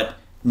 but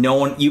no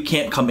one, you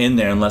can't come in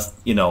there unless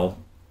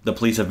the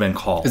police have been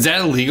called. Is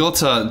that illegal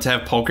to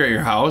have poker at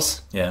your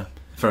house? Yeah,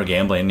 for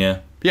gambling. Yeah,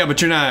 Yeah,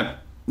 but you're not.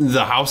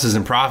 The house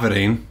isn't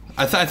profiting.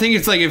 I think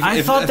it's like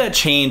I thought that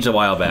changed a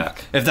while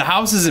back. if the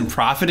house isn't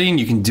profiting,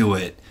 you can do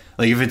it.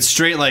 Like if it's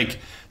straight like.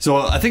 So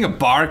I think a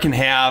bar can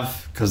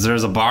have, because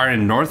there's a bar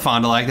in North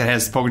Fond du Lac that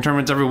has poker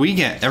tournaments every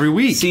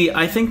week. See,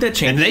 I think that And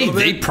changed. a little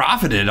they bit.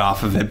 profited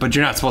off of it, but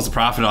you're not supposed to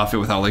profit off it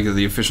without like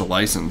the official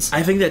license.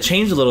 I think that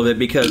changed a little bit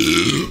because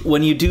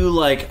when you do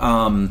like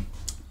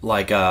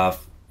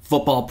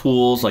football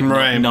pools, like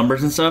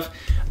numbers and stuff.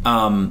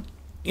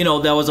 You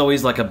know, that was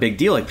always like a big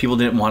deal. Like people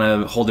didn't want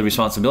to hold the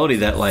responsibility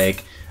that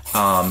like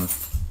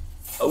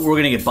we're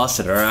gonna get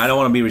busted, or I don't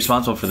want to be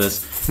responsible for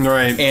this.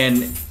 Right.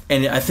 And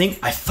I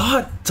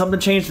thought something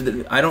changed.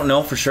 I don't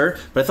know for sure,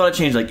 but I thought it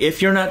changed. Like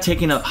if you're not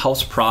taking a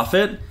house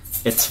profit,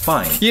 it's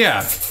fine.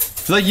 Yeah.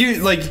 Like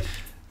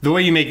the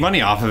way you make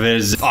money off of it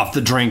is off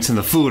the drinks and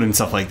the food and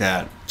stuff like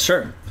that.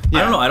 Sure. Yeah.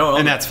 I don't know.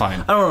 And that's fine.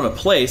 I don't know the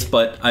place,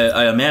 but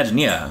I imagine,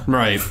 yeah.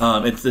 Right.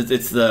 It's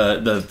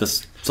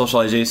the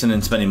socialization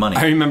and spending money.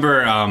 I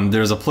remember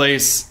there was a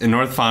place in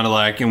North Fond du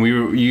Lac, and we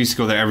used to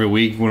go there every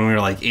week when we were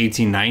like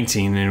 18,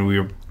 19, and we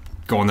were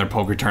going there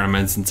poker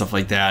tournaments and stuff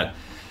like that.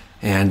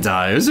 And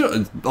it was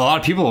a lot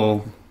of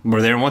people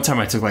were there. One time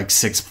I took like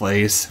 6th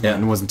place. Yeah.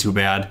 It wasn't too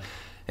bad.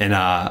 And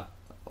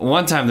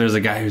one time there was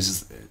a guy who was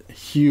just a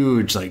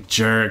huge like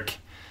jerk,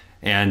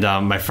 and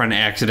my friend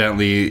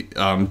accidentally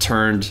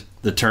turned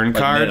the turn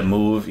card. Made a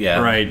move,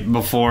 yeah. Right,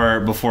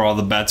 before all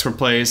the bets were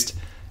placed.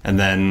 And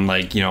then,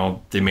 like, you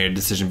know, they made a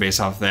decision based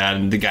off that,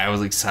 and the guy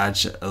was like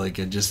such like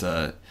just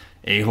a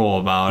a-hole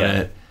about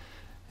it.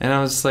 And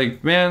I was just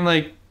like, man,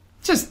 like,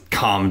 just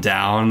calm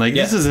down. Like,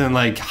 this isn't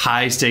like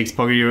high stakes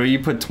poker. You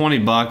put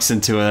 $20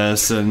 into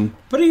this, and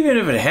but even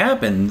if it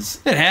happens,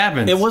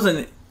 it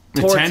wasn't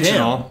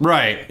intentional, him,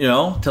 right? You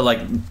know, to like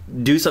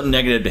do something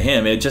negative to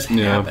him. It just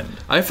happened.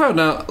 I found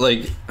out,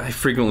 like, I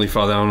frequently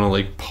fall down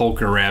like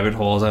poker rabbit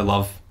holes. I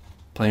love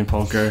playing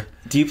poker.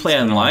 Do you play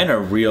online or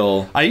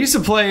real? I used to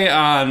play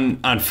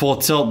on Full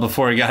Tilt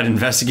before I got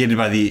investigated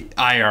by the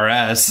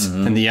IRS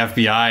and the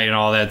FBI and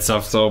all that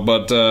stuff. So,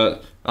 but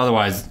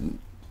otherwise,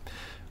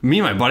 me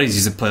and my buddies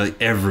used to play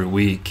like every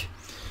week.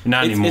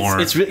 Not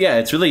anymore. It's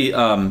really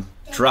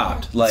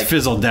dropped. Like it's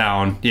fizzled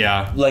down.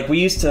 Yeah. Like we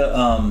used to.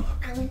 I'm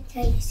gonna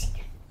tell you a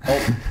secret.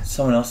 Oh,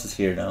 someone else is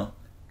here now.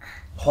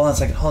 Hold on a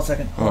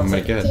second. Oh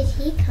my god. Did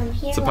he come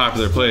here? It's a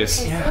popular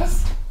place. Yeah.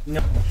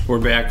 No.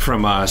 We're back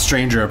from a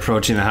stranger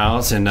approaching the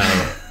house, and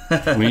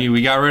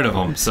we got rid of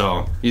him,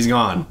 so he's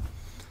gone.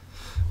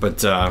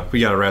 But we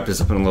got to wrap this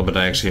up in a little bit.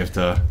 I actually have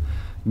to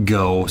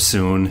go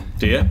soon.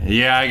 Do you?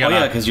 Yeah, I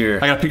got. because I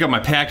got to pick up my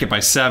packet by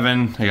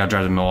 7. I got to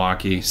drive to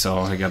Milwaukee, so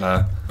I got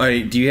to. All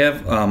right. Do you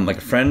have like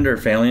a friend or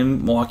family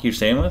in Milwaukee you're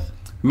staying with?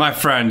 My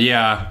friend,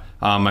 yeah.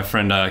 My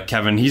friend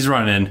Kevin, he's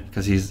running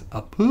because he's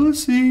a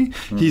pussy.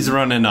 Mm-hmm. He's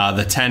running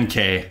the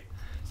 10K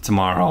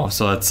tomorrow,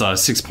 so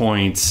that's 6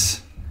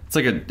 points.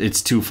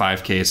 It's 2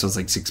 5K, so it's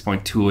like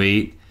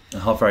 6.28.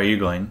 How far are you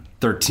going?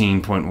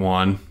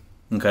 13.1.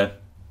 Okay.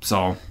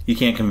 So you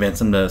can't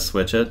convince him to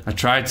switch it? I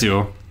tried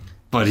to,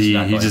 but he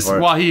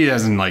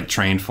hasn't like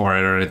trained for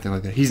it or anything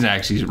like that. He's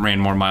actually ran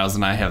more miles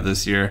than I have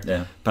this year.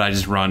 Yeah. But I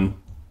just run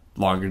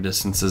longer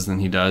distances than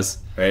he does.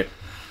 Right.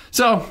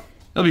 So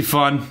it'll be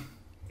fun.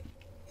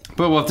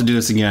 But we'll have to do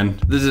this again.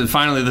 This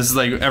is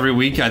like every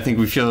week. I think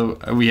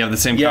we have the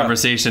same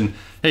conversation.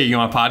 Hey, you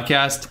want a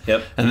podcast?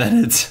 Yep. And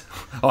then it's,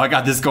 I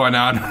got this going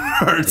on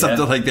or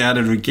something like that,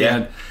 and we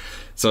can't. Yeah.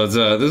 So it's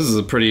this is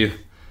a pretty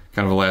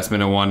kind of a last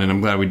minute one, and I'm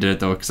glad we did it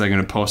though, because I'm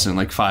going to post it in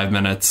like 5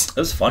 minutes. It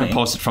was funny.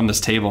 Post it from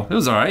this table. It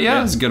was all right. Yeah,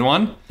 it was a good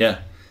one. Yeah.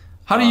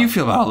 How do you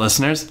feel about it,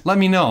 listeners? Let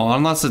me know.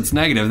 Unless it's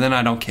negative, then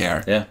I don't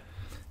care. Yeah.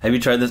 Have you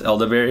tried this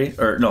elderberry?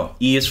 Or no,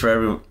 E is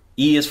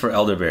for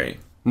elderberry.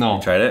 No. Have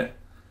you tried it?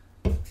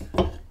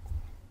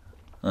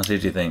 Let's see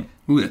what you think.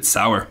 Ooh, it's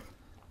sour.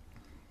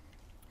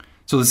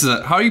 So this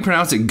is how do you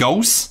pronounce it?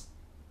 Ghost?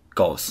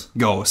 Ghost.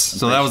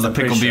 So that was the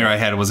pickle beer I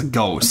had. It was a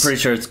Ghost. I'm pretty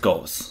sure it's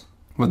Ghost.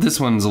 But this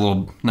one's a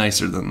little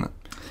nicer than that.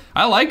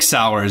 I like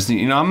sours.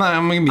 You know, I'm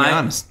gonna be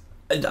honest.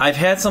 I've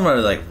had some that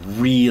are like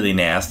really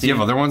nasty. Do you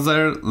have other ones that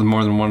are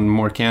more than one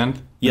more canned?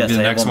 Yes. Maybe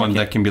the next one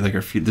that can be like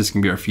this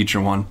can be our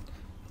future one.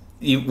 What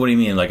do you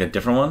mean, like a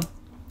different one?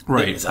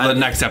 Right. The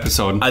next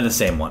episode. I have the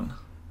same one.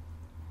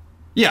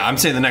 Yeah, I'm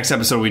saying the next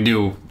episode we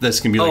do,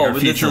 this can be like our feature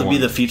one. Oh, this will be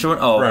the feature one?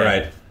 Oh,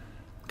 right.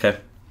 Okay.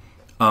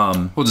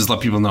 We'll just let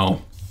people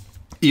know.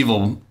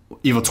 Evil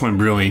Twin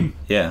Brewing.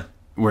 Yeah.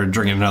 We're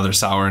drinking another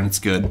sour, and it's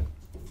good.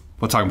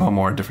 We'll talk about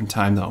more at a different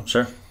time, though.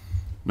 Sure.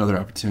 Another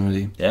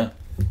opportunity. Yeah.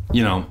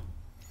 You know.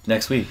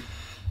 Next week.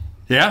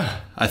 Yeah,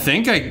 I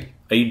think I...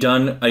 Are you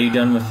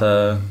done with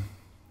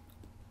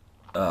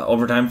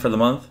overtime for the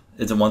month?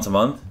 Is it once a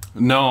month?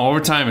 No,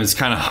 overtime is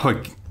kind of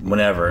like...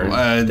 Whenever.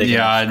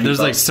 There's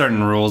like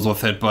certain rules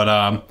with it, but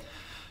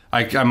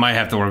I might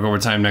have to work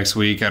overtime next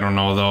week. I don't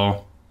know,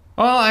 though.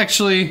 Well,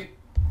 actually,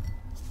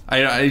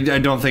 I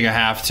don't think I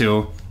have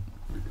to.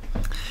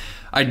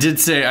 I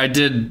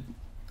did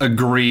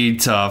agree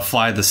to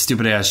fly the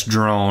stupid-ass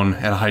drone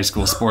at a high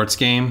school sports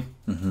game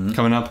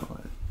coming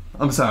up.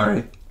 I'm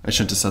sorry. I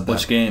shouldn't have said that.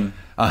 Which game?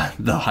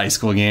 The high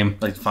school game.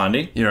 Like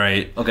Fondy? You're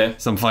right. Okay.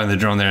 So I'm flying the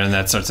drone there, and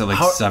that starts at like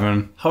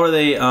 7. How are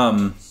they...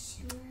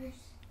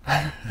 I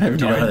have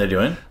Do you know how they're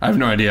doing? I have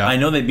no idea. I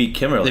know they beat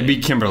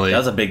Kimberly. That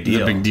was a big deal.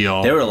 It was a big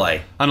deal. They were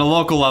like... On a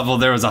local level,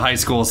 there was a high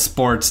school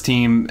sports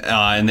team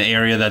in the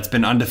area that's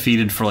been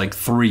undefeated for like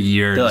 3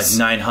 years. They're like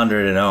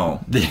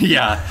 900-0.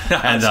 Yeah.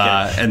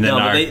 And then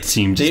our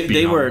team just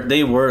beat them.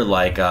 They were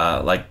like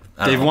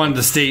They've won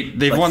the state.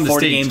 They've like won the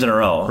 40 state games in a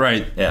row.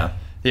 Right. Yeah.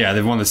 Yeah,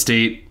 they've won the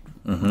state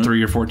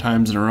 3 or 4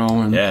 times in a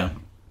row. And Yeah.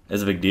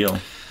 It's a big deal.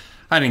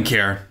 I didn't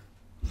care.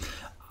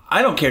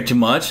 I don't care too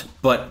much,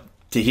 but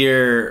to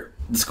hear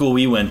the school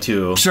we went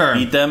to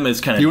beat them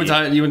is kind of You went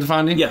to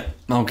Fondy? Yeah.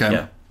 Okay.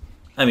 Yeah.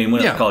 I mean,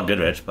 we don't call it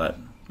Goodrich, but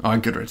Oh,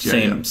 Goodrich.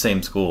 Yeah,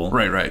 same school.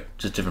 Right.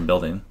 Just different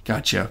building.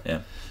 Gotcha. Yeah.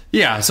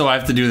 Yeah, so I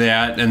have to do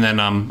that, and then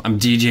I'm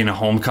DJing a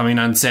homecoming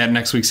on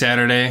next week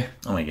Saturday.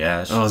 Oh my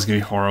gosh. Oh, it's gonna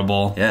be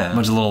horrible. Yeah. A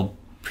bunch of little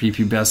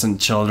prepubescent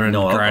children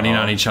grinding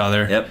on each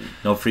other. Yep.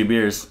 No free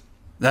beers.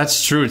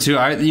 That's true too.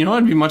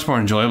 It'd be much more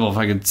enjoyable if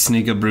I could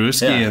sneak a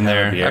brewski in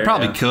there. Beer, I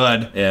probably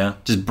could. Yeah.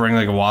 Just bring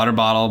like a water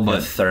bottle, but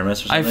a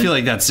thermos or something. I feel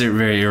like that's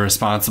very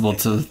irresponsible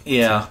to go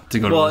to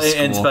school.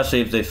 And especially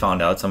if they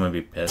found out, someone would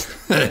be pissed.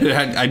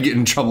 I'd get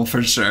in trouble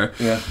for sure.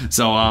 Yeah.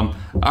 So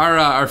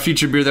our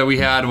featured beer that we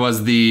had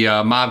was the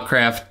Mob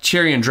Craft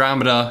Cherry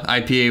Andromeda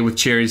IPA with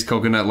cherries,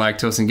 coconut,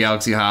 lactose, and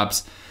galaxy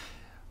hops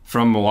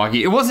from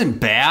Milwaukee. It wasn't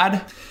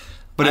bad,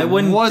 but I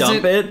wouldn't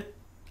dump it.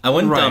 I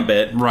wouldn't dump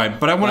it. Right,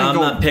 but I wouldn't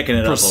go not picking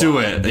it pursue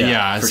up it.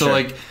 Yeah, so sure.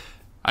 like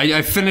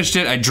I finished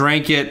it, I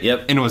drank it,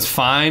 and it was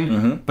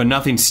fine, but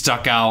nothing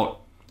stuck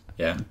out.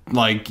 Yeah.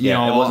 Like, you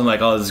know. It wasn't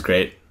like, oh, this is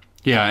great.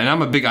 Yeah, and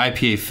I'm a big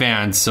IPA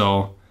fan,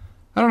 so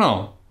I don't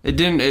know.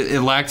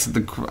 It lacked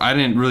I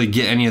didn't really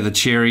get any of the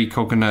cherry,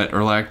 coconut, or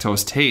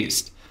lactose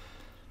taste.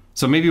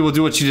 So maybe we'll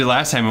do what you did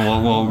last time,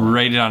 and we'll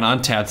rate it on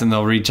Untappd, and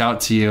they'll reach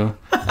out to you,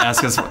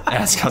 ask us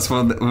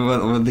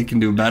what they can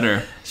do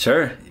better.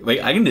 Sure.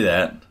 Wait, I can do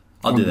that.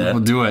 I'll do that.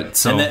 We'll do it.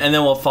 So and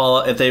then we'll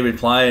follow if they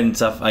reply and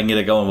stuff. I can get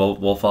it going.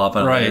 We'll follow up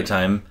on it another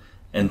time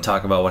and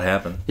talk about what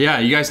happened. Yeah,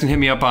 you guys can hit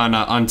me up on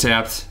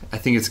Untappd. I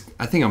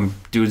think I'm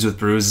Dudes With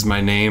Brews is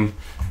my name.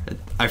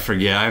 I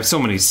forget. I have so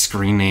many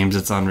screen names.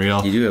 It's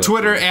unreal. You do have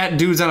Twitter at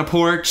Dudes on a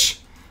Porch.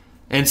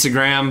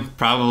 Instagram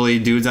probably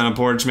Dudes on a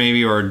Porch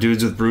maybe, or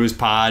Dudes With Brews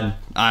Pod.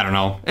 I don't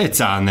know.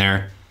 It's on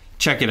there.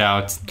 Check it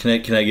out. Can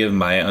I give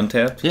my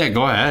Untappd? Yeah,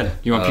 go ahead.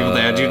 You want people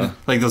to add you?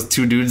 Like those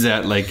 2 dudes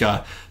that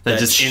that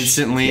just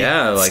instantly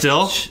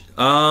still?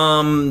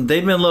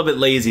 They've been a little bit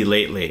lazy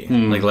lately,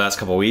 like the last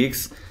couple of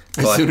weeks.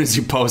 As soon as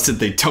you post it,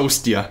 they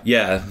toast you.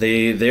 Yeah,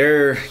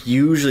 they're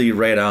usually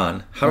right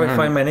on. How do I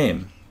find my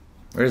name?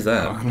 Where's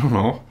that? I don't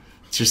know.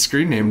 It's your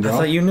screen name, bro. I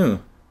thought you knew.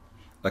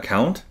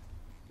 Account?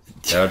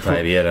 That would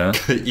probably be it, huh?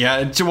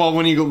 Yeah. Well,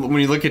 when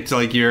you look at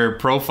like your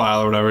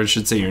profile or whatever, it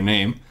should say your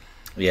name.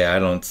 Yeah, I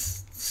don't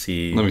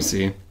see. Let me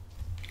see.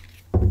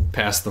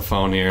 Pass the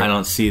phone here. I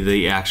don't see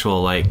the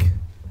actual like.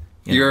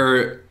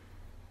 You're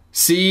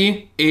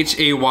CHAYWARD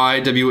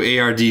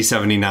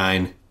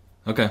 79.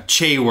 Okay.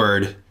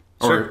 Chayward.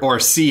 Or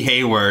C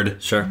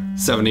Hayward. Sure.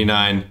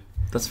 79.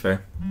 That's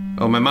fair.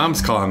 Oh, my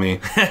mom's calling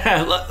me.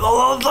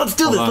 Let's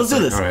do this. Let's do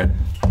this. All right.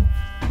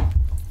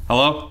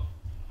 Hello?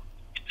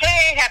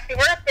 Hey, happy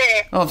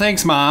birthday. Oh,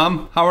 thanks,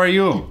 Mom. How are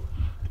you?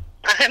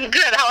 I'm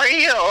good. How are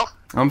you?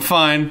 I'm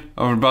fine.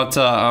 I'm about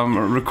to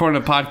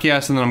recording a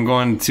podcast, and then I'm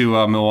going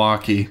to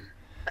Milwaukee.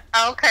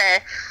 Okay.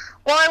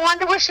 Well, I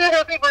wanted to wish you a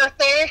happy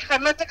birthday. I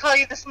meant to call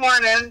you this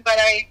morning, but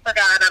I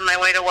forgot on my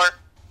way to work.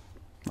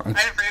 I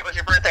didn't forget it was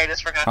your birthday. I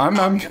just forgot to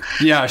call you.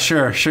 Yeah,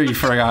 sure. You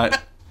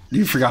forgot.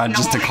 You forgot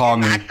just to call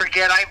me. I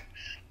forget. I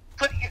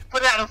put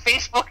it on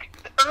Facebook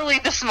early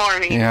this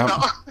morning. Yeah.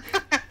 So.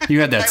 You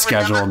had that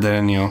scheduled,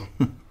 didn't you?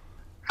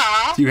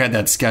 Huh? You had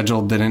that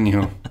scheduled, didn't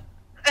you?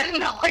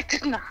 No, I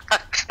did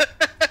not.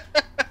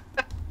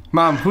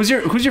 Mom, who's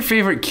your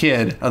favorite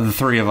kid of the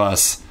 3 of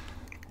us?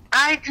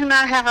 I do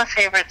not have a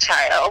favorite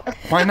child.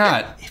 Why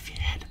not?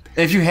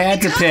 If you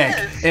had to pick,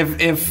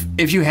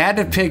 if you had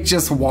to pick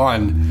just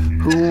one,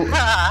 who would?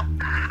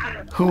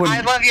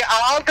 I love you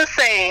all the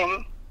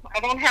same. I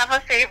don't have a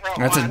favorite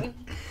one.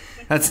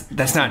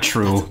 That's not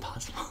true.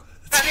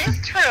 That is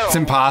true. It's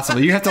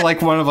impossible. You have to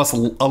like one of us a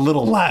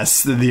little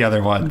less than the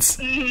other ones.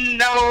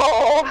 No.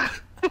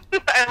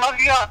 I love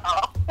you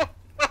all.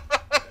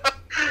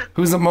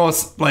 Who's the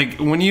most, like,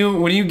 when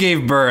you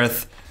gave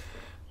birth,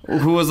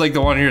 who was like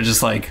the one you're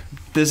just like,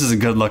 this is a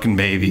good looking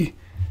baby?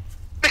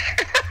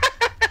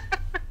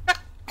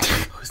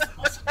 Who's the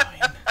most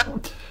annoying?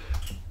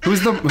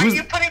 Are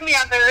you putting me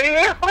on the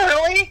radio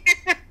early?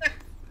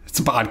 It's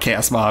a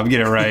podcast, Mom.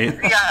 Get it right.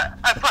 Yeah,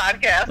 a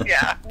podcast,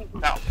 yeah.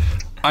 No.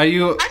 Are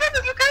you? I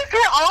thought you guys were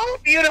all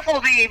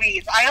beautiful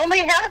babies. I only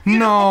have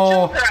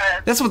beautiful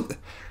children. That's what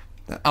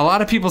a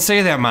lot of people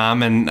say that,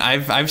 Mom, and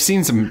I've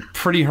seen some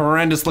pretty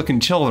horrendous looking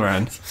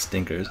children.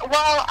 Stinkers.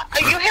 Well,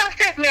 you have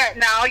to admit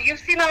now, you've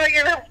seen all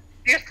your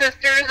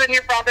sisters and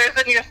your brothers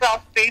and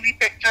yourself baby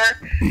picture.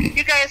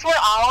 You guys were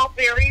all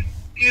very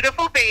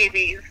beautiful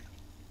babies.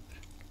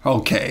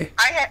 Okay.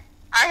 I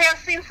have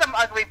seen some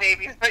ugly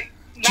babies, but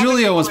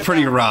Julia was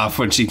pretty rough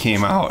when she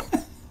came out.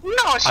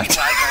 No, she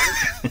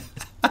wasn't.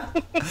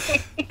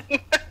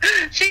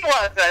 She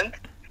wasn't.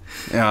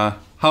 Yeah.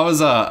 How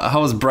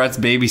was Brett's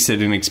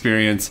babysitting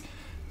experience?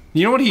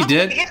 You know what he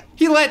did?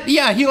 He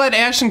let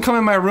Ashton come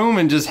in my room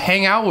and just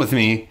hang out with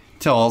me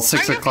till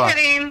 6 o'clock. Are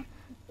you kidding?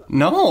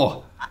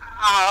 No.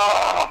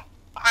 Oh,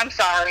 I'm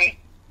sorry.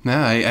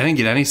 Nah, I didn't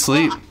get any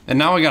sleep. And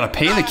now I gotta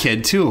pay the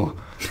kid, too.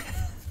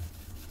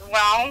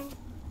 Well,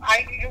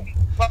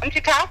 why don't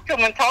you talk to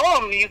him and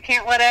tell him you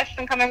can't let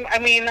Ashton come in? I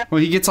mean...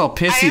 Well, he gets all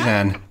pissy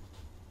then.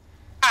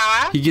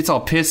 Huh? He gets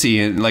all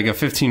pissy like a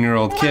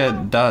 15-year-old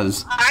kid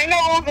does. I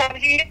know that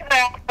he did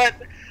that, but,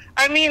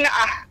 I mean,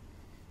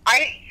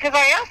 because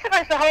I asked him,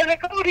 I said, how did it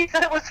go? And he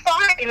said it was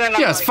fine. And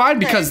Yeah, it's fine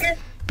because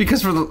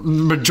for the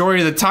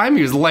majority of the time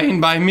he was laying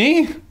by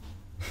me.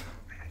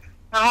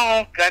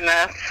 Oh,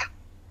 goodness.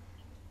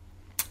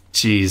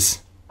 Jeez.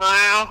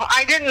 Well,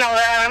 I didn't know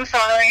that. I'm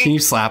sorry. Can you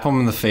slap him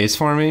in the face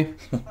for me?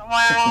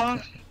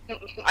 Well,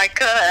 I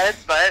could,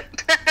 but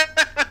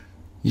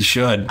You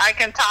should. I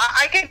can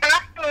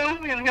talk to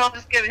him, and he'll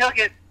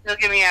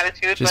give me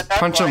attitude. Just but that's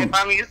punch him.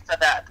 I'm used to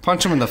that.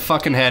 Punch him in the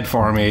fucking head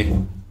for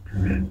me.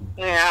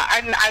 Yeah,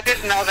 I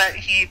didn't know that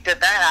he did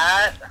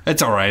that.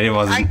 It's all right.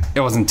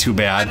 It wasn't too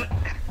bad.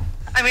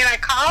 I mean, I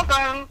called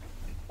him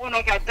when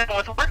I got done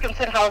with work and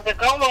said, how's it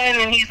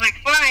going? And he's like,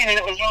 fine. And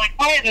it was really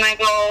quiet. And I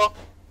go,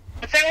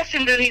 what's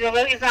Ashton doing? He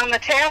goes, he's on the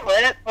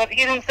tablet. But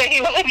he didn't say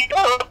he was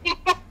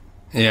home.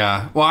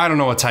 Yeah. Well, I don't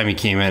know what time he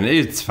came in.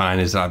 It's fine.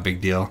 It's not a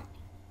big deal.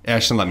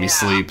 Ashton let me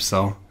sleep,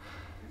 so.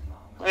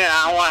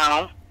 Yeah,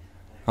 well.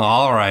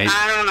 All right.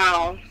 I don't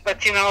know.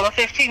 But, you know, the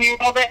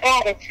 15-year-old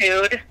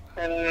attitude.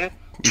 And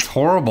it's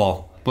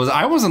horrible.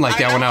 I wasn't like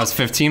that when I was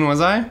 15, was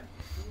I?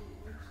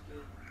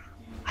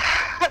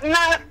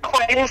 not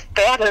quite as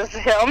bad as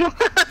him.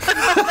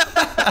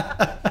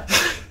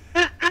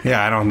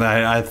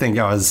 Yeah, I think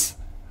I was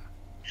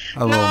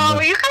a little bit.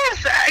 No, you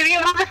guys, I mean,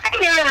 the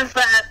thing is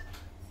that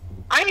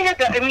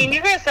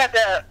you guys had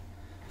to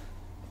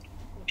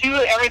do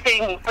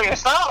everything for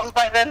yourselves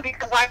by then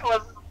because I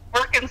was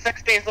working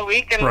 6 days a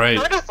week and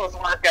Curtis was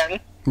working.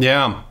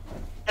 Yeah.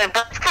 And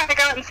Bert's kind of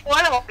gotten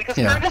spoiled because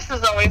Curtis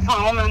is always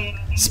home. And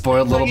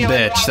spoiled little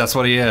bitch, that's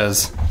what he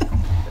is.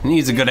 He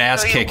needs a good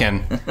ass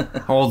kicking.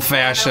 Old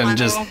fashioned,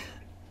 just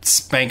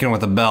spanking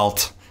with a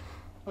belt.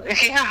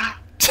 Yeah.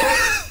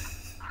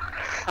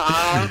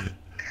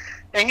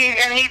 And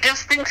he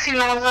just thinks he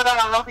knows it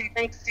all. He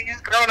thinks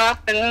he's grown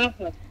up and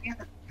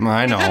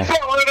I know. He's in for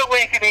a rude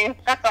awakening.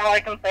 That's all I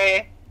can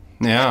say.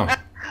 Yeah.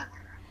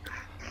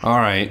 All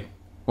right.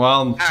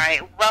 Well. All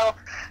right. Well.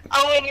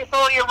 Oh, and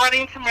so you're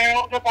running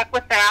tomorrow. Good luck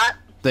with that.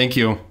 Thank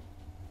you.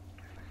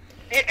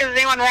 Is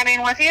anyone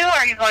running with you, or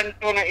are you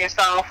doing it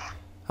yourself?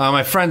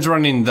 My friend's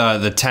running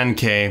the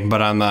 10K,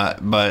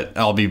 but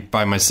I'll be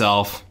by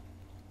myself.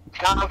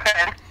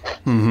 Okay.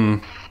 Mm-hmm.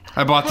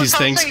 I bought these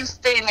things. Whose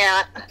house are you staying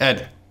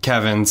at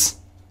Kevin's.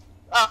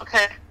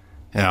 Okay.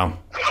 Yeah.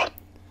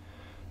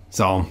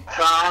 So.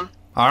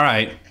 All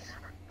right.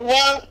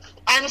 Well,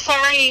 I'm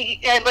sorry.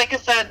 Like I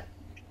said,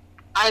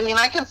 I mean,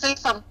 I can say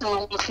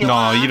something if you No,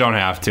 want. you don't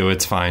have to.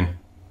 It's fine.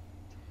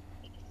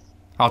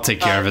 I'll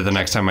take care of it the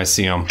next time I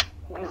see him.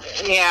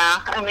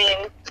 Yeah, I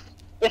mean,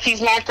 if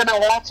he's not going to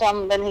watch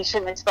them, then he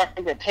shouldn't expect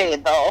to get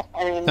paid, though.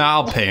 I mean, No,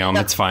 I'll pay him.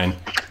 It's fine.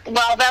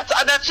 Well,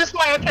 that's just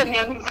my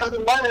opinion. He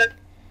doesn't want it.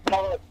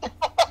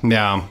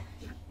 Yeah.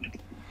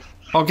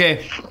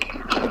 Okay.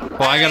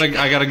 Well, I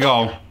gotta go.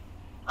 All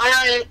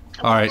right.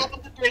 All right.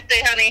 Happy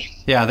birthday, honey.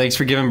 Yeah, thanks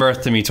for giving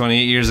birth to me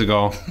 28 years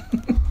ago.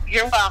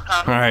 You're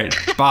welcome. All right.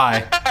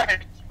 Bye. All right.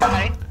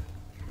 Bye.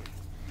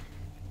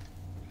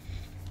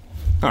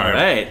 All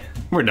right.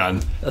 We're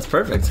done. That's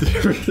perfect.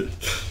 Pew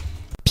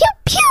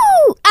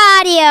Pew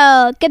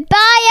Audio.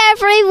 Goodbye,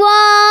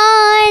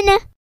 everyone.